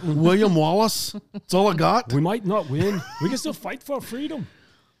 Scotland. William Wallace. That's all I got. We might not win. We can still fight for freedom.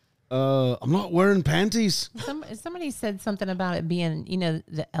 I'm not wearing panties. Somebody said something about it being,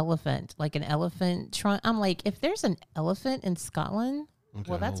 the elephant, like an elephant trunk. I'm like, if there's an elephant in Scotland, Okay,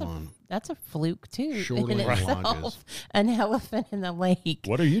 well, that's a fluke too. Surely in itself. lodges. An elephant in the lake.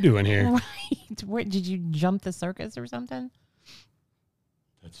 What are you doing here? Right. Where did you jump the circus or something?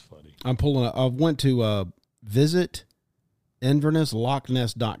 That's funny. I'm pulling up. I went to visit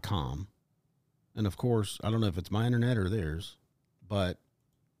InvernessLochness.com. And of course, I don't know if it's my internet or theirs, but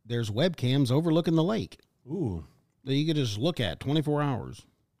there's webcams overlooking the lake Ooh. that you can just look at 24 hours.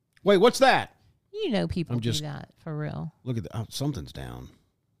 Wait, what's that? People I'm just- do that for real. Look at that. Something's down.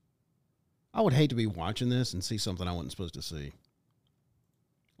 I would hate to be watching this and see something I wasn't supposed to see.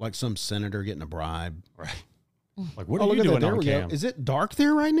 Like some senator getting a bribe. Right. Like, what Oh, are look you at that. doing There on we go. cam? Is it dark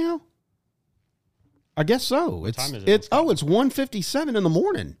there right now? I guess so. What time is it? It's 1:57 in the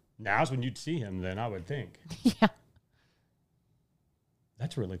morning. Now's when you'd see him, then, I would think. Yeah.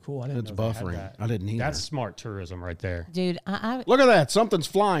 That's really cool. I didn't It's know they had buffering. that. I didn't either. That's smart tourism right there. Dude, Look at that. Something's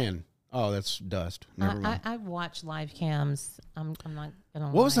flying. Oh, that's dust. Never mind. I watch live cams. I'm not gonna.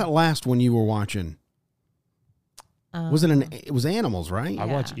 What was that last one you were watching? Was it was animals, right? I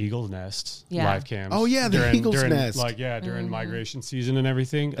watch eagle nests, Yeah. live cams. Oh, yeah, the eagle's during, nest. Like, during migration season and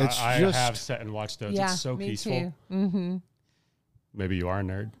everything. It's I just- have sat and watched those. Yeah, It's so me peaceful. too. Mm-hmm. Maybe you are a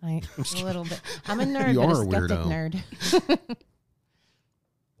nerd. A little bit. I'm a nerd, You but a are a skeptic weirdo. nerd.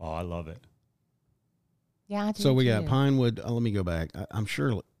 Oh, I love it. Yeah, I do So we got too. Pinewood. Let me go back. I'm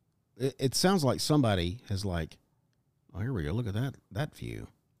sure it sounds like somebody has like, oh, here we go. Look at that view.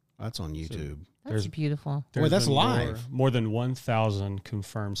 That's on YouTube. That's There's- beautiful. Boy, that's been live. More than 1,000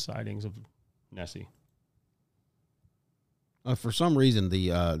 confirmed sightings of Nessie. For some reason,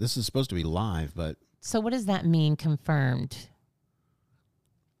 this is supposed to be live, but So what does that mean, confirmed?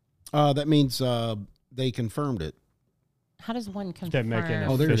 that means they confirmed it. How does one confirm? That make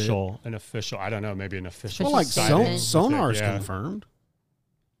Oh, there it is. an official, I don't know, maybe an official. Well, like Official statement. sonar's Yeah. confirmed.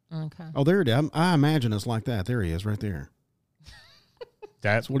 Okay. Oh, there it is. I imagine it's like that. There he is, right there.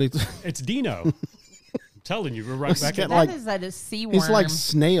 That's What he's It's Dino. I'm telling you, we're right back got at like- That is a sea worm. He's like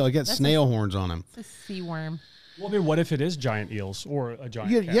snail. He got That's snail horns on him. It's a sea worm. Well, I mean, what if it is giant eels or a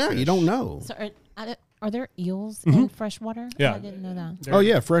giant Yeah, catfish? you don't know. So are there eels in freshwater? Yeah. I didn't know that. They're- Oh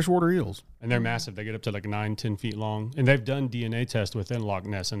yeah, freshwater eels. And they're massive. They get up to like 9-10 feet long. And they've done DNA tests within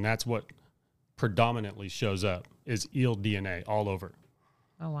Lochness, and that's what predominantly shows up is eel DNA all over.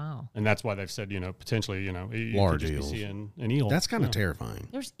 Oh, wow. And that's why they've said, potentially, you Large could just eels. be seeing an eel. That's kind of Yeah. terrifying.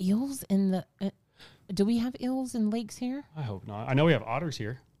 There's eels in the... do we have eels in lakes here? I hope not. I know we have otters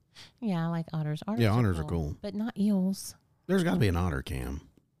here. Yeah, I like otters. Otters Yeah, otters are cool. But not eels. There's got to be an otter cam.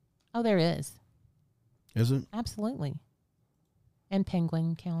 Oh, there is. Is it? Absolutely. And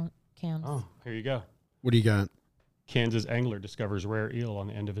penguin cams. Oh, here you go. What do you got? Kansas angler discovers rare eel on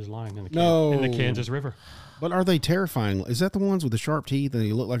the end of his line in the, No. in the Kansas River. But are they terrifying? Is that the ones with the sharp teeth and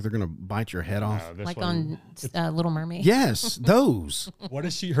they look like they're going to bite your head off? No, this Like one- on Little Mermaid. Yes, those. What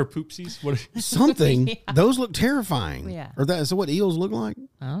is she? Her poopsies? What? Something. Yeah. Those look terrifying. Yeah. Or is that what eels look like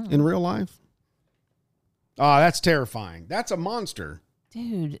Oh. in real life? Oh, that's terrifying. That's a monster.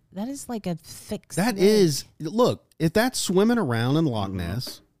 Dude, that is like a thick That snake. is, look, if that's swimming around in Loch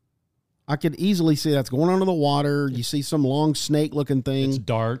Ness, I could easily see that's going under the water. You see some long snake looking It's thing.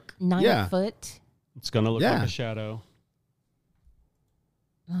 dark. 9 Yeah. foot. It's gonna look Yeah. like a shadow.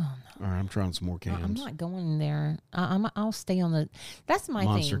 Oh, All right, I'm trying some more no. I'm cams. not going there. I'll stay on the... That's my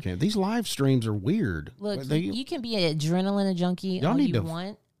Monster thing. cam. These live streams are weird. Look, They- you can be an adrenaline junkie Y'all all need you to-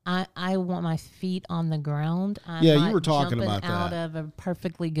 want. I want my feet on the ground. I'm Yeah, you not were talking jumping about out that. of a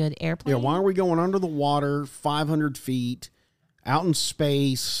perfectly good airplane. yeah, why are we going under the water, 500 feet, out in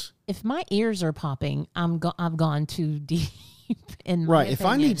space? If my ears are popping, I've gone too deep in my Right. If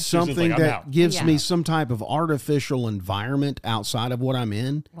I opinion. need something like, I'm that out. gives Yeah. me some type of artificial environment outside of what I'm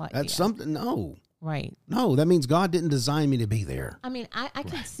in, Like, that's yeah. something. Right. No, that means God didn't design me to be there. I mean, I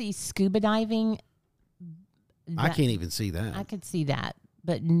could see scuba diving. I That- can't even see that. I could see that,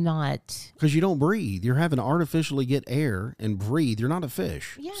 but not. Because you don't breathe. You're having to artificially get air and breathe. You're not a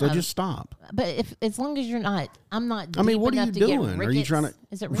fish. So Yeah. just stop. But if as long as you're not, I'm not. I mean, deep what are you enough to get doing? Are you rickets. trying to.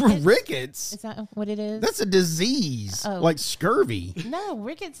 Is it rickets? Rickets? Is that what it is? That's a disease. Oh. Like scurvy. No,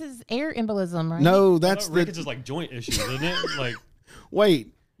 rickets is air embolism, right? No, that's Well, the. Rickets is like joint issues, isn't it? Like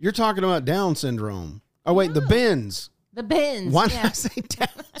Wait, you're talking about Down syndrome. Oh, wait, the bends. The bends. Why did yeah. I say Down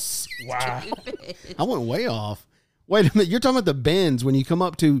syndrome? wow. I went way off. Wait a minute. You're talking about the bends when you come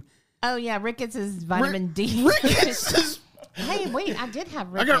up to. Oh yeah, rickets is vitamin D. Rickets is. Hey, wait, I did have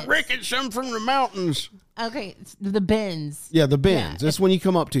I rickets. got rickets. I'm from the mountains. Okay, it's the bends. Yeah, the bends. Yeah, That's when you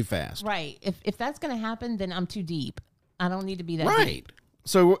come up too fast. Right. If that's gonna happen, then I'm too deep. I don't need to be that Right. deep.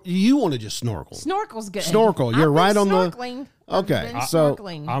 So you want to just snorkel. Snorkel's good. Snorkel, you're I've been right on the- snorkeling. I've Okay, been so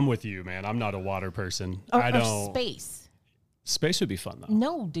snorkeling. I'm with you, man. I'm not a water person. or, I or don't. space. Space would be fun though.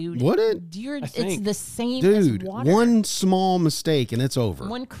 No, dude. Would it? It's think. the same Dude, as water. one small mistake and it's over.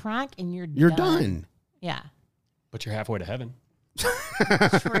 One crack and You're done. Yeah. But you're halfway to heaven.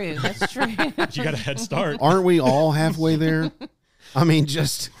 True. That's true. You got a head start. Aren't we all halfway there? I mean,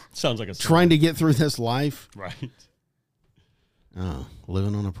 just Sounds like a song. trying to get through this life. Right. Oh,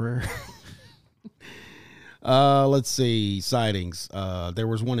 living on a prayer. Let's see. Sightings. There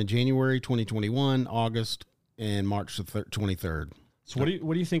was one in January 2021, August, and March the 23rd. So what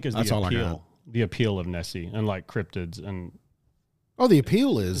do you think is That's the all I got. appeal? The appeal of Nessie and like cryptids and Oh, the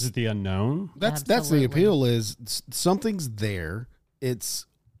appeal is is it the unknown? that's the Absolutely. appeal is something's there. It's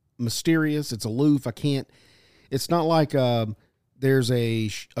mysterious. It's aloof. It's not like there's a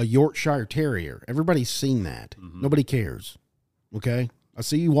Yorkshire Terrier. Everybody's seen that. Nobody cares. Okay. I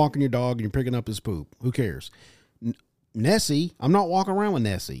see you walking your dog and you're picking up his poop. Who cares? Nessie, I'm not walking around with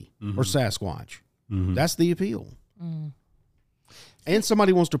Nessie or Sasquatch. That's the appeal. And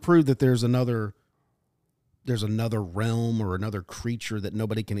somebody wants to prove that there's another realm or another creature that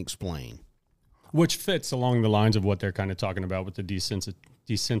nobody can explain. Which fits along the lines of what they're kind of talking about with the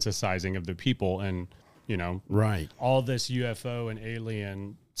desensitizing of the people. And, right. All this UFO and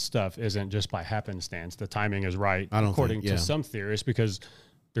alien stuff isn't just by happenstance. The timing is right, according to some theorists, because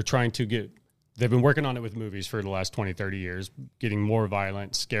they're trying to they've been working on it with movies for the last 20, 30 years, getting more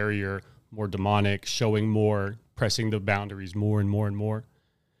violent, scarier, more demonic, showing more, pressing the boundaries more and more and more.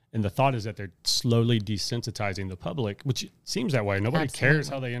 And the thought is that they're slowly desensitizing the public, which seems that way. Nobody cares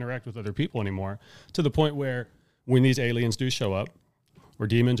how they interact with other people anymore, to the point where when these aliens do show up, or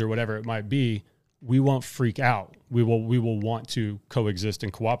demons or whatever it might be, we won't freak out. We will want to coexist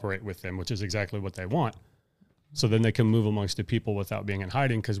and cooperate with them, which is exactly what they want. So then they can move amongst the people without being in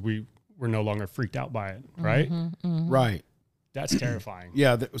hiding, because we're no longer freaked out by it, right? Right. That's terrifying.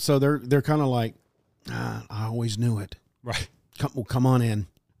 Yeah. So they're kind of like, I always knew it. Right. Come on in.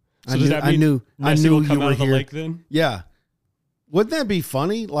 So does that mean I knew will come you out were of the here. lake then? Yeah. Wouldn't that be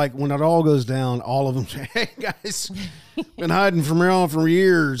funny? Like when it all goes down, all of them say, "Hey guys, been hiding from y'all for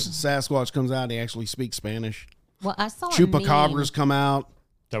years." Sasquatch comes out and he actually speaks Spanish. Well, I saw Chupacabras come out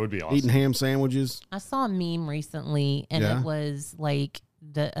That would be awesome. eating ham sandwiches. I saw a meme recently, and it was like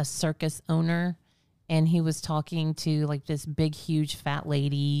a circus owner, and he was talking to like this big, huge, fat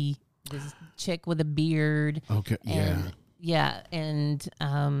lady, this chick with a beard. Okay, and,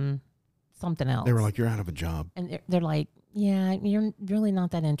 and something else. They were like, "You're out of a job," and they're like, "Yeah, you're really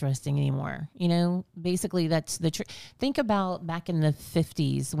not that interesting anymore." Basically, that's the trick. Think about back in the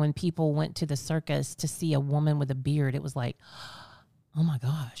 50s when people went to the circus to see a woman with a beard. It was like, oh my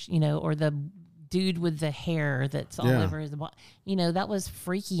gosh, or the dude with the hair that's all over his body. That was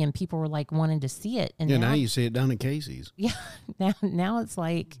freaky, and people were like wanting to see it. And now you see it down at Casey's. Yeah, now it's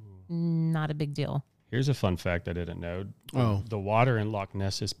like not a big deal. Here's a fun fact I didn't know. Oh. The water in Loch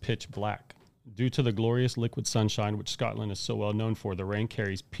Ness is pitch black. Due to the glorious liquid sunshine, which Scotland is so well known for, the rain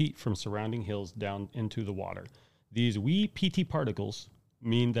carries peat from surrounding hills down into the water. These wee peaty particles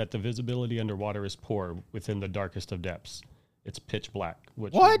mean that the visibility underwater is poor within the darkest of depths. It's pitch black,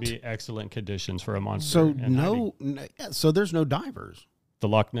 which would be excellent conditions for a monster. So so there's no divers. The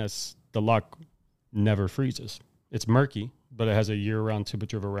Loch never freezes. It's murky, but it has a year-round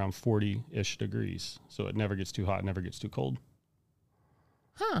temperature of around 40-ish degrees. So it never gets too hot, never gets too cold.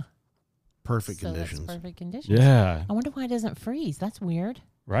 Huh. Perfect So conditions. that's perfect conditions. Yeah. I wonder why it doesn't freeze. That's weird.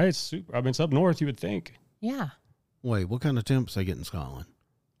 Right? It's super. I mean, it's up north, you would think. Yeah. Wait, what kind of temps they get in Scotland?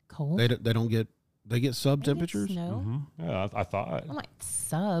 Cold. They don't get. They get sub They get temperatures. snow. Yeah, I thought. I'm like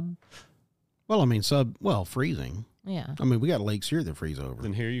sub. Well, I mean freezing. Yeah. I mean, we got lakes here that freeze over.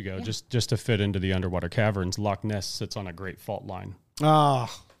 Then here you go. Just to fit into the underwater caverns, Loch Ness sits on a great fault line.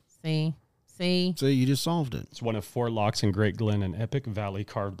 Ah, See. so you just solved it. It's one of 4 lochs in Great Glen, an epic valley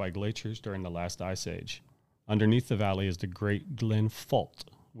carved by glaciers during the last ice age. Underneath the valley is the Great Glen Fault,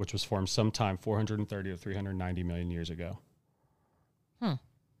 which was formed sometime 430 or 390 million years ago.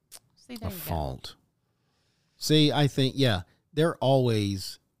 See, there A you go. fault. See, I think they're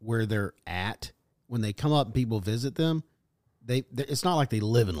always where they're at when they come up and people visit them. It's not like they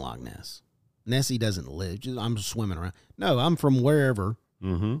live in Loch Ness. Nessie doesn't live. I'm just swimming around. No, I'm from wherever.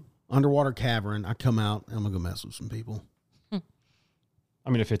 Mm-hmm. Underwater cavern. I come out and I'm gonna go mess with some people. I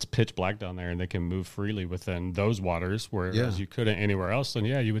mean, if it's pitch black down there and they can move freely within those waters, whereas you couldn't anywhere else, then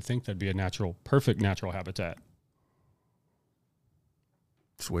you would think that'd be a perfect natural habitat.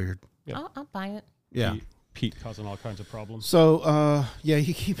 It's weird. Yep. I'll buy it. Yeah. Pete causing all kinds of problems. So,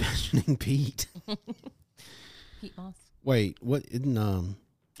 you keep mentioning Pete. Pete Moss. Wait, what? Isn't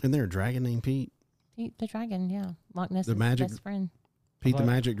there a dragon named Pete? Pete the dragon, yeah. Loch Ness The is magic- his best friend. Pete the thought-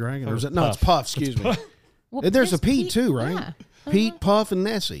 Magic Dragon? thought Or it is was it? No, it's Puff. Puff. Excuse me. Well, There's a there's Pete too, right? Yeah. Pete, Puff, and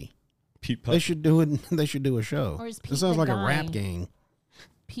Nessie. Pete They should do it. They should do a show. Or is Pete This sounds the like a guy? rap gang.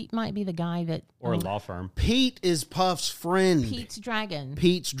 Pete might be the guy that... or a law firm. Pete is Puff's friend. Pete's dragon.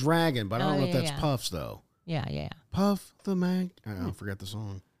 Pete's dragon, but I don't Oh, know if yeah, that's yeah. Puff's though. Yeah. Puff the Mag. I forgot the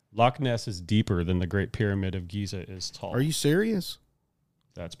song. Loch Ness is deeper than the Great Pyramid of Giza is tall. Are you serious?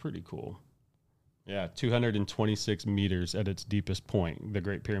 That's pretty cool. Yeah, 226 meters at its deepest point. The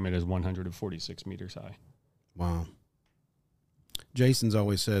Great Pyramid is 146 meters high. Wow. Jason's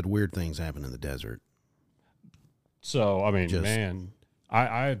always said weird things happen in the desert. So, I mean, Just- man,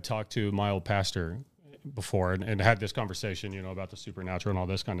 I had talked to my old pastor before and had this conversation, about the supernatural and all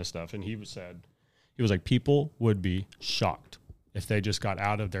this kind of stuff. And he was like, people would be shocked if they just got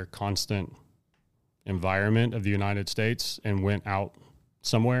out of their constant environment of the United States and went out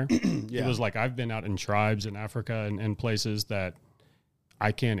somewhere. It was like, I've been out in tribes in Africa and places that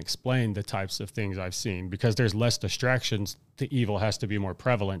I can't explain the types of things I've seen because there's less distractions. The evil has to be more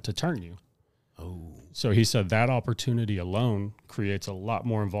prevalent to turn you. Oh. So he said that opportunity alone creates a lot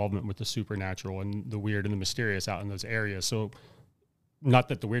more involvement with the supernatural and the weird and the mysterious out in those areas. So not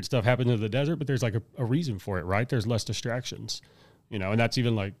that the weird stuff happens in the desert, but there's like a reason for it, right? There's less distractions, you know, and that's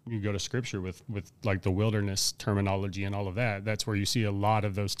even like you go to scripture with like the wilderness terminology and all of that. That's where you see a lot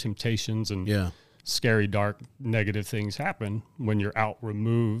of those temptations and scary, dark, negative things happen when you're out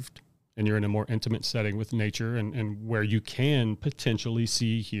removed and you're in a more intimate setting with nature and where you can potentially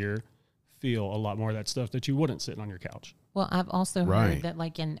see, hear, feel a lot more of that stuff that you wouldn't sitting on your couch. Well, I've also heard that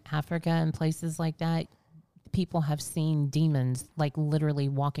like in Africa and places like that, people have seen demons like literally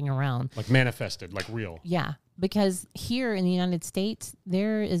walking around. Like manifested, like real. Yeah. Because here in the United States,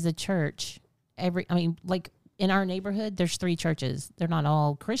 there is a church like in our neighborhood, there's 3 churches. They're not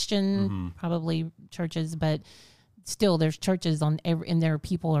all Christian, probably churches, but still there's churches and there are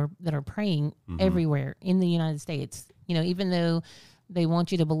people that are praying everywhere in the United States. You know, even though they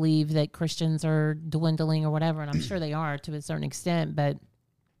want you to believe that Christians are dwindling or whatever, and I'm sure they are to a certain extent, but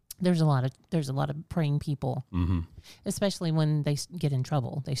there's a lot of praying people, especially when they get in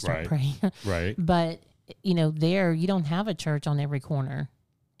trouble, they start praying. Right. But you know, there you don't have a church on every corner,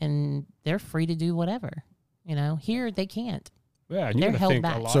 and they're free to do whatever. You know, here they can't. Yeah, and they're held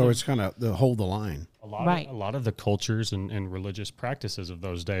back. So it's kind of hold the line. A lot of the cultures and religious practices of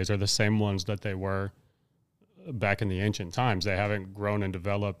those days are the same ones that they were back in the ancient times. They haven't grown and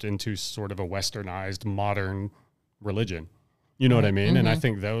developed into sort of a westernized modern religion. You know what I mean? And I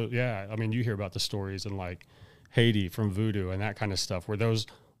think I mean, you hear about the stories in like Haiti from voodoo and that kind of stuff, where those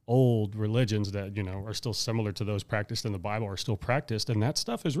old religions that, you know, are still similar to those practiced in the Bible are still practiced. And that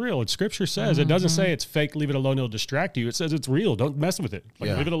stuff is real. Scripture says, it doesn't say it's fake, leave it alone, it'll distract you. It says it's real. Don't mess with it.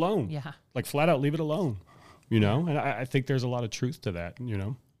 Like, leave it alone. Yeah. Like flat out, leave it alone, you know? And I think there's a lot of truth to that, you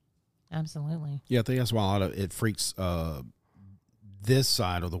know? Absolutely. Yeah, I think that's why a lot of it freaks this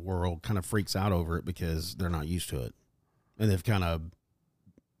side of the world kind of freaks out over it because they're not used to it. And they've kind of,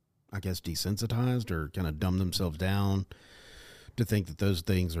 I guess, desensitized or kind of dumbed themselves down to think that those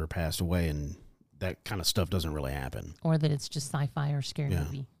things are passed away and that kind of stuff doesn't really happen. Or that it's just sci-fi or scary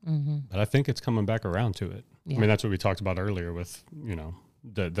movie. But I think it's coming back around to it. Yeah. I mean, that's what we talked about earlier with, you know,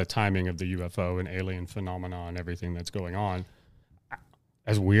 the timing of the UFO and alien phenomena and everything that's going on.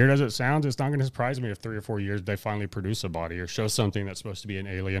 As weird as it sounds, it's not going to surprise me if 3 or 4 years they finally produce a body or show something that's supposed to be an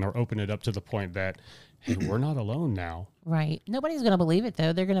alien or open it up to the point that, hey, we're not alone now. Right. Nobody's going to believe it,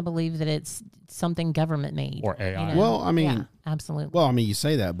 though. They're going to believe that it's something government made. Or AI. You know? Well, I mean. Yeah, absolutely. Well, I mean, you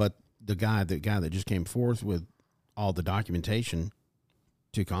say that, but the guy that just came forth with all the documentation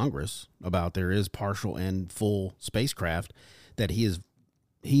to Congress about there is partial and full spacecraft that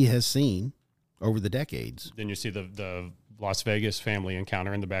he has seen over the decades. Then you see the Las Vegas family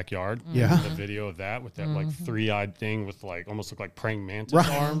encounter in the backyard. Yeah. The video of that with that like 3-eyed thing with like almost looked like praying mantis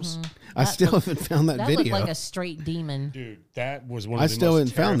arms. I still haven't found that video. That looked like a straight demon. Dude, that was one of the most still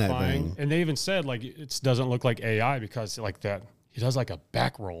haven't found that terrifying. thing. And they even said like it doesn't look like AI because like that he does like a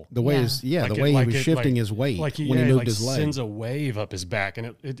back roll. The way Yeah. the way he was shifting his weight when he moved like his leg. Sends a wave up his back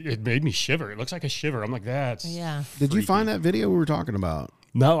and it made me shiver. It looks like a shiver. I'm like, that's Did you find that video we were talking about?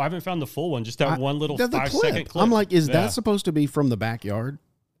 No, I haven't found the full one. Just that one little 5-second clip. I'm like, is that supposed to be from the backyard?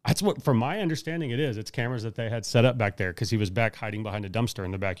 That's what, from my understanding, it is. It's cameras that they had set up back there because he was back hiding behind a dumpster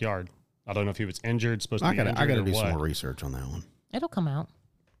in the backyard. I don't know if he was injured, supposed to be injured. I got to do what. some more research on that one. It'll come out.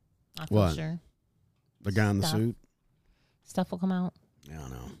 I feel What? sure. The guy in the suit? Stuff will come out. I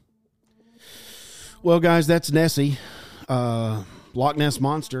don't know. Well, guys, that's Nessie, Lochness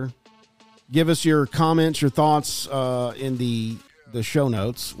Monster. Give us your comments, your thoughts in the show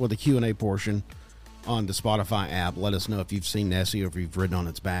notes with the Q&A portion on the Spotify app. Let us know if you've seen Nessie or if you've ridden on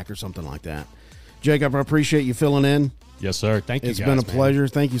its back or something like that. Jacob, I appreciate you filling in. Yes, sir. Thank you, It's been a pleasure.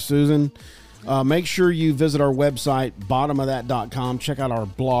 Thank you, Susan. Make sure you visit our website, bottomofthat.com. Check out our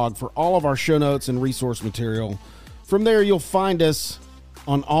blog for all of our show notes and resource material. From there, you'll find us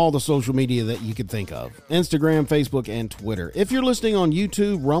on all the social media that you could think of. Instagram, Facebook, and Twitter. If you're listening on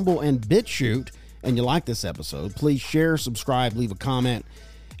YouTube, Rumble, and BitChute, and you like this episode, please share, subscribe, leave a comment.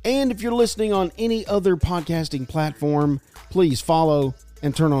 And if you're listening on any other podcasting platform, please follow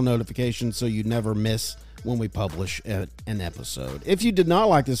and turn on notifications so you never miss when we publish an episode. If you did not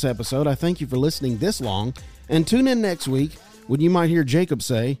like this episode, I thank you for listening this long, and tune in next week when you might hear Jacob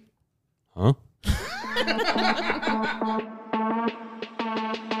say, huh?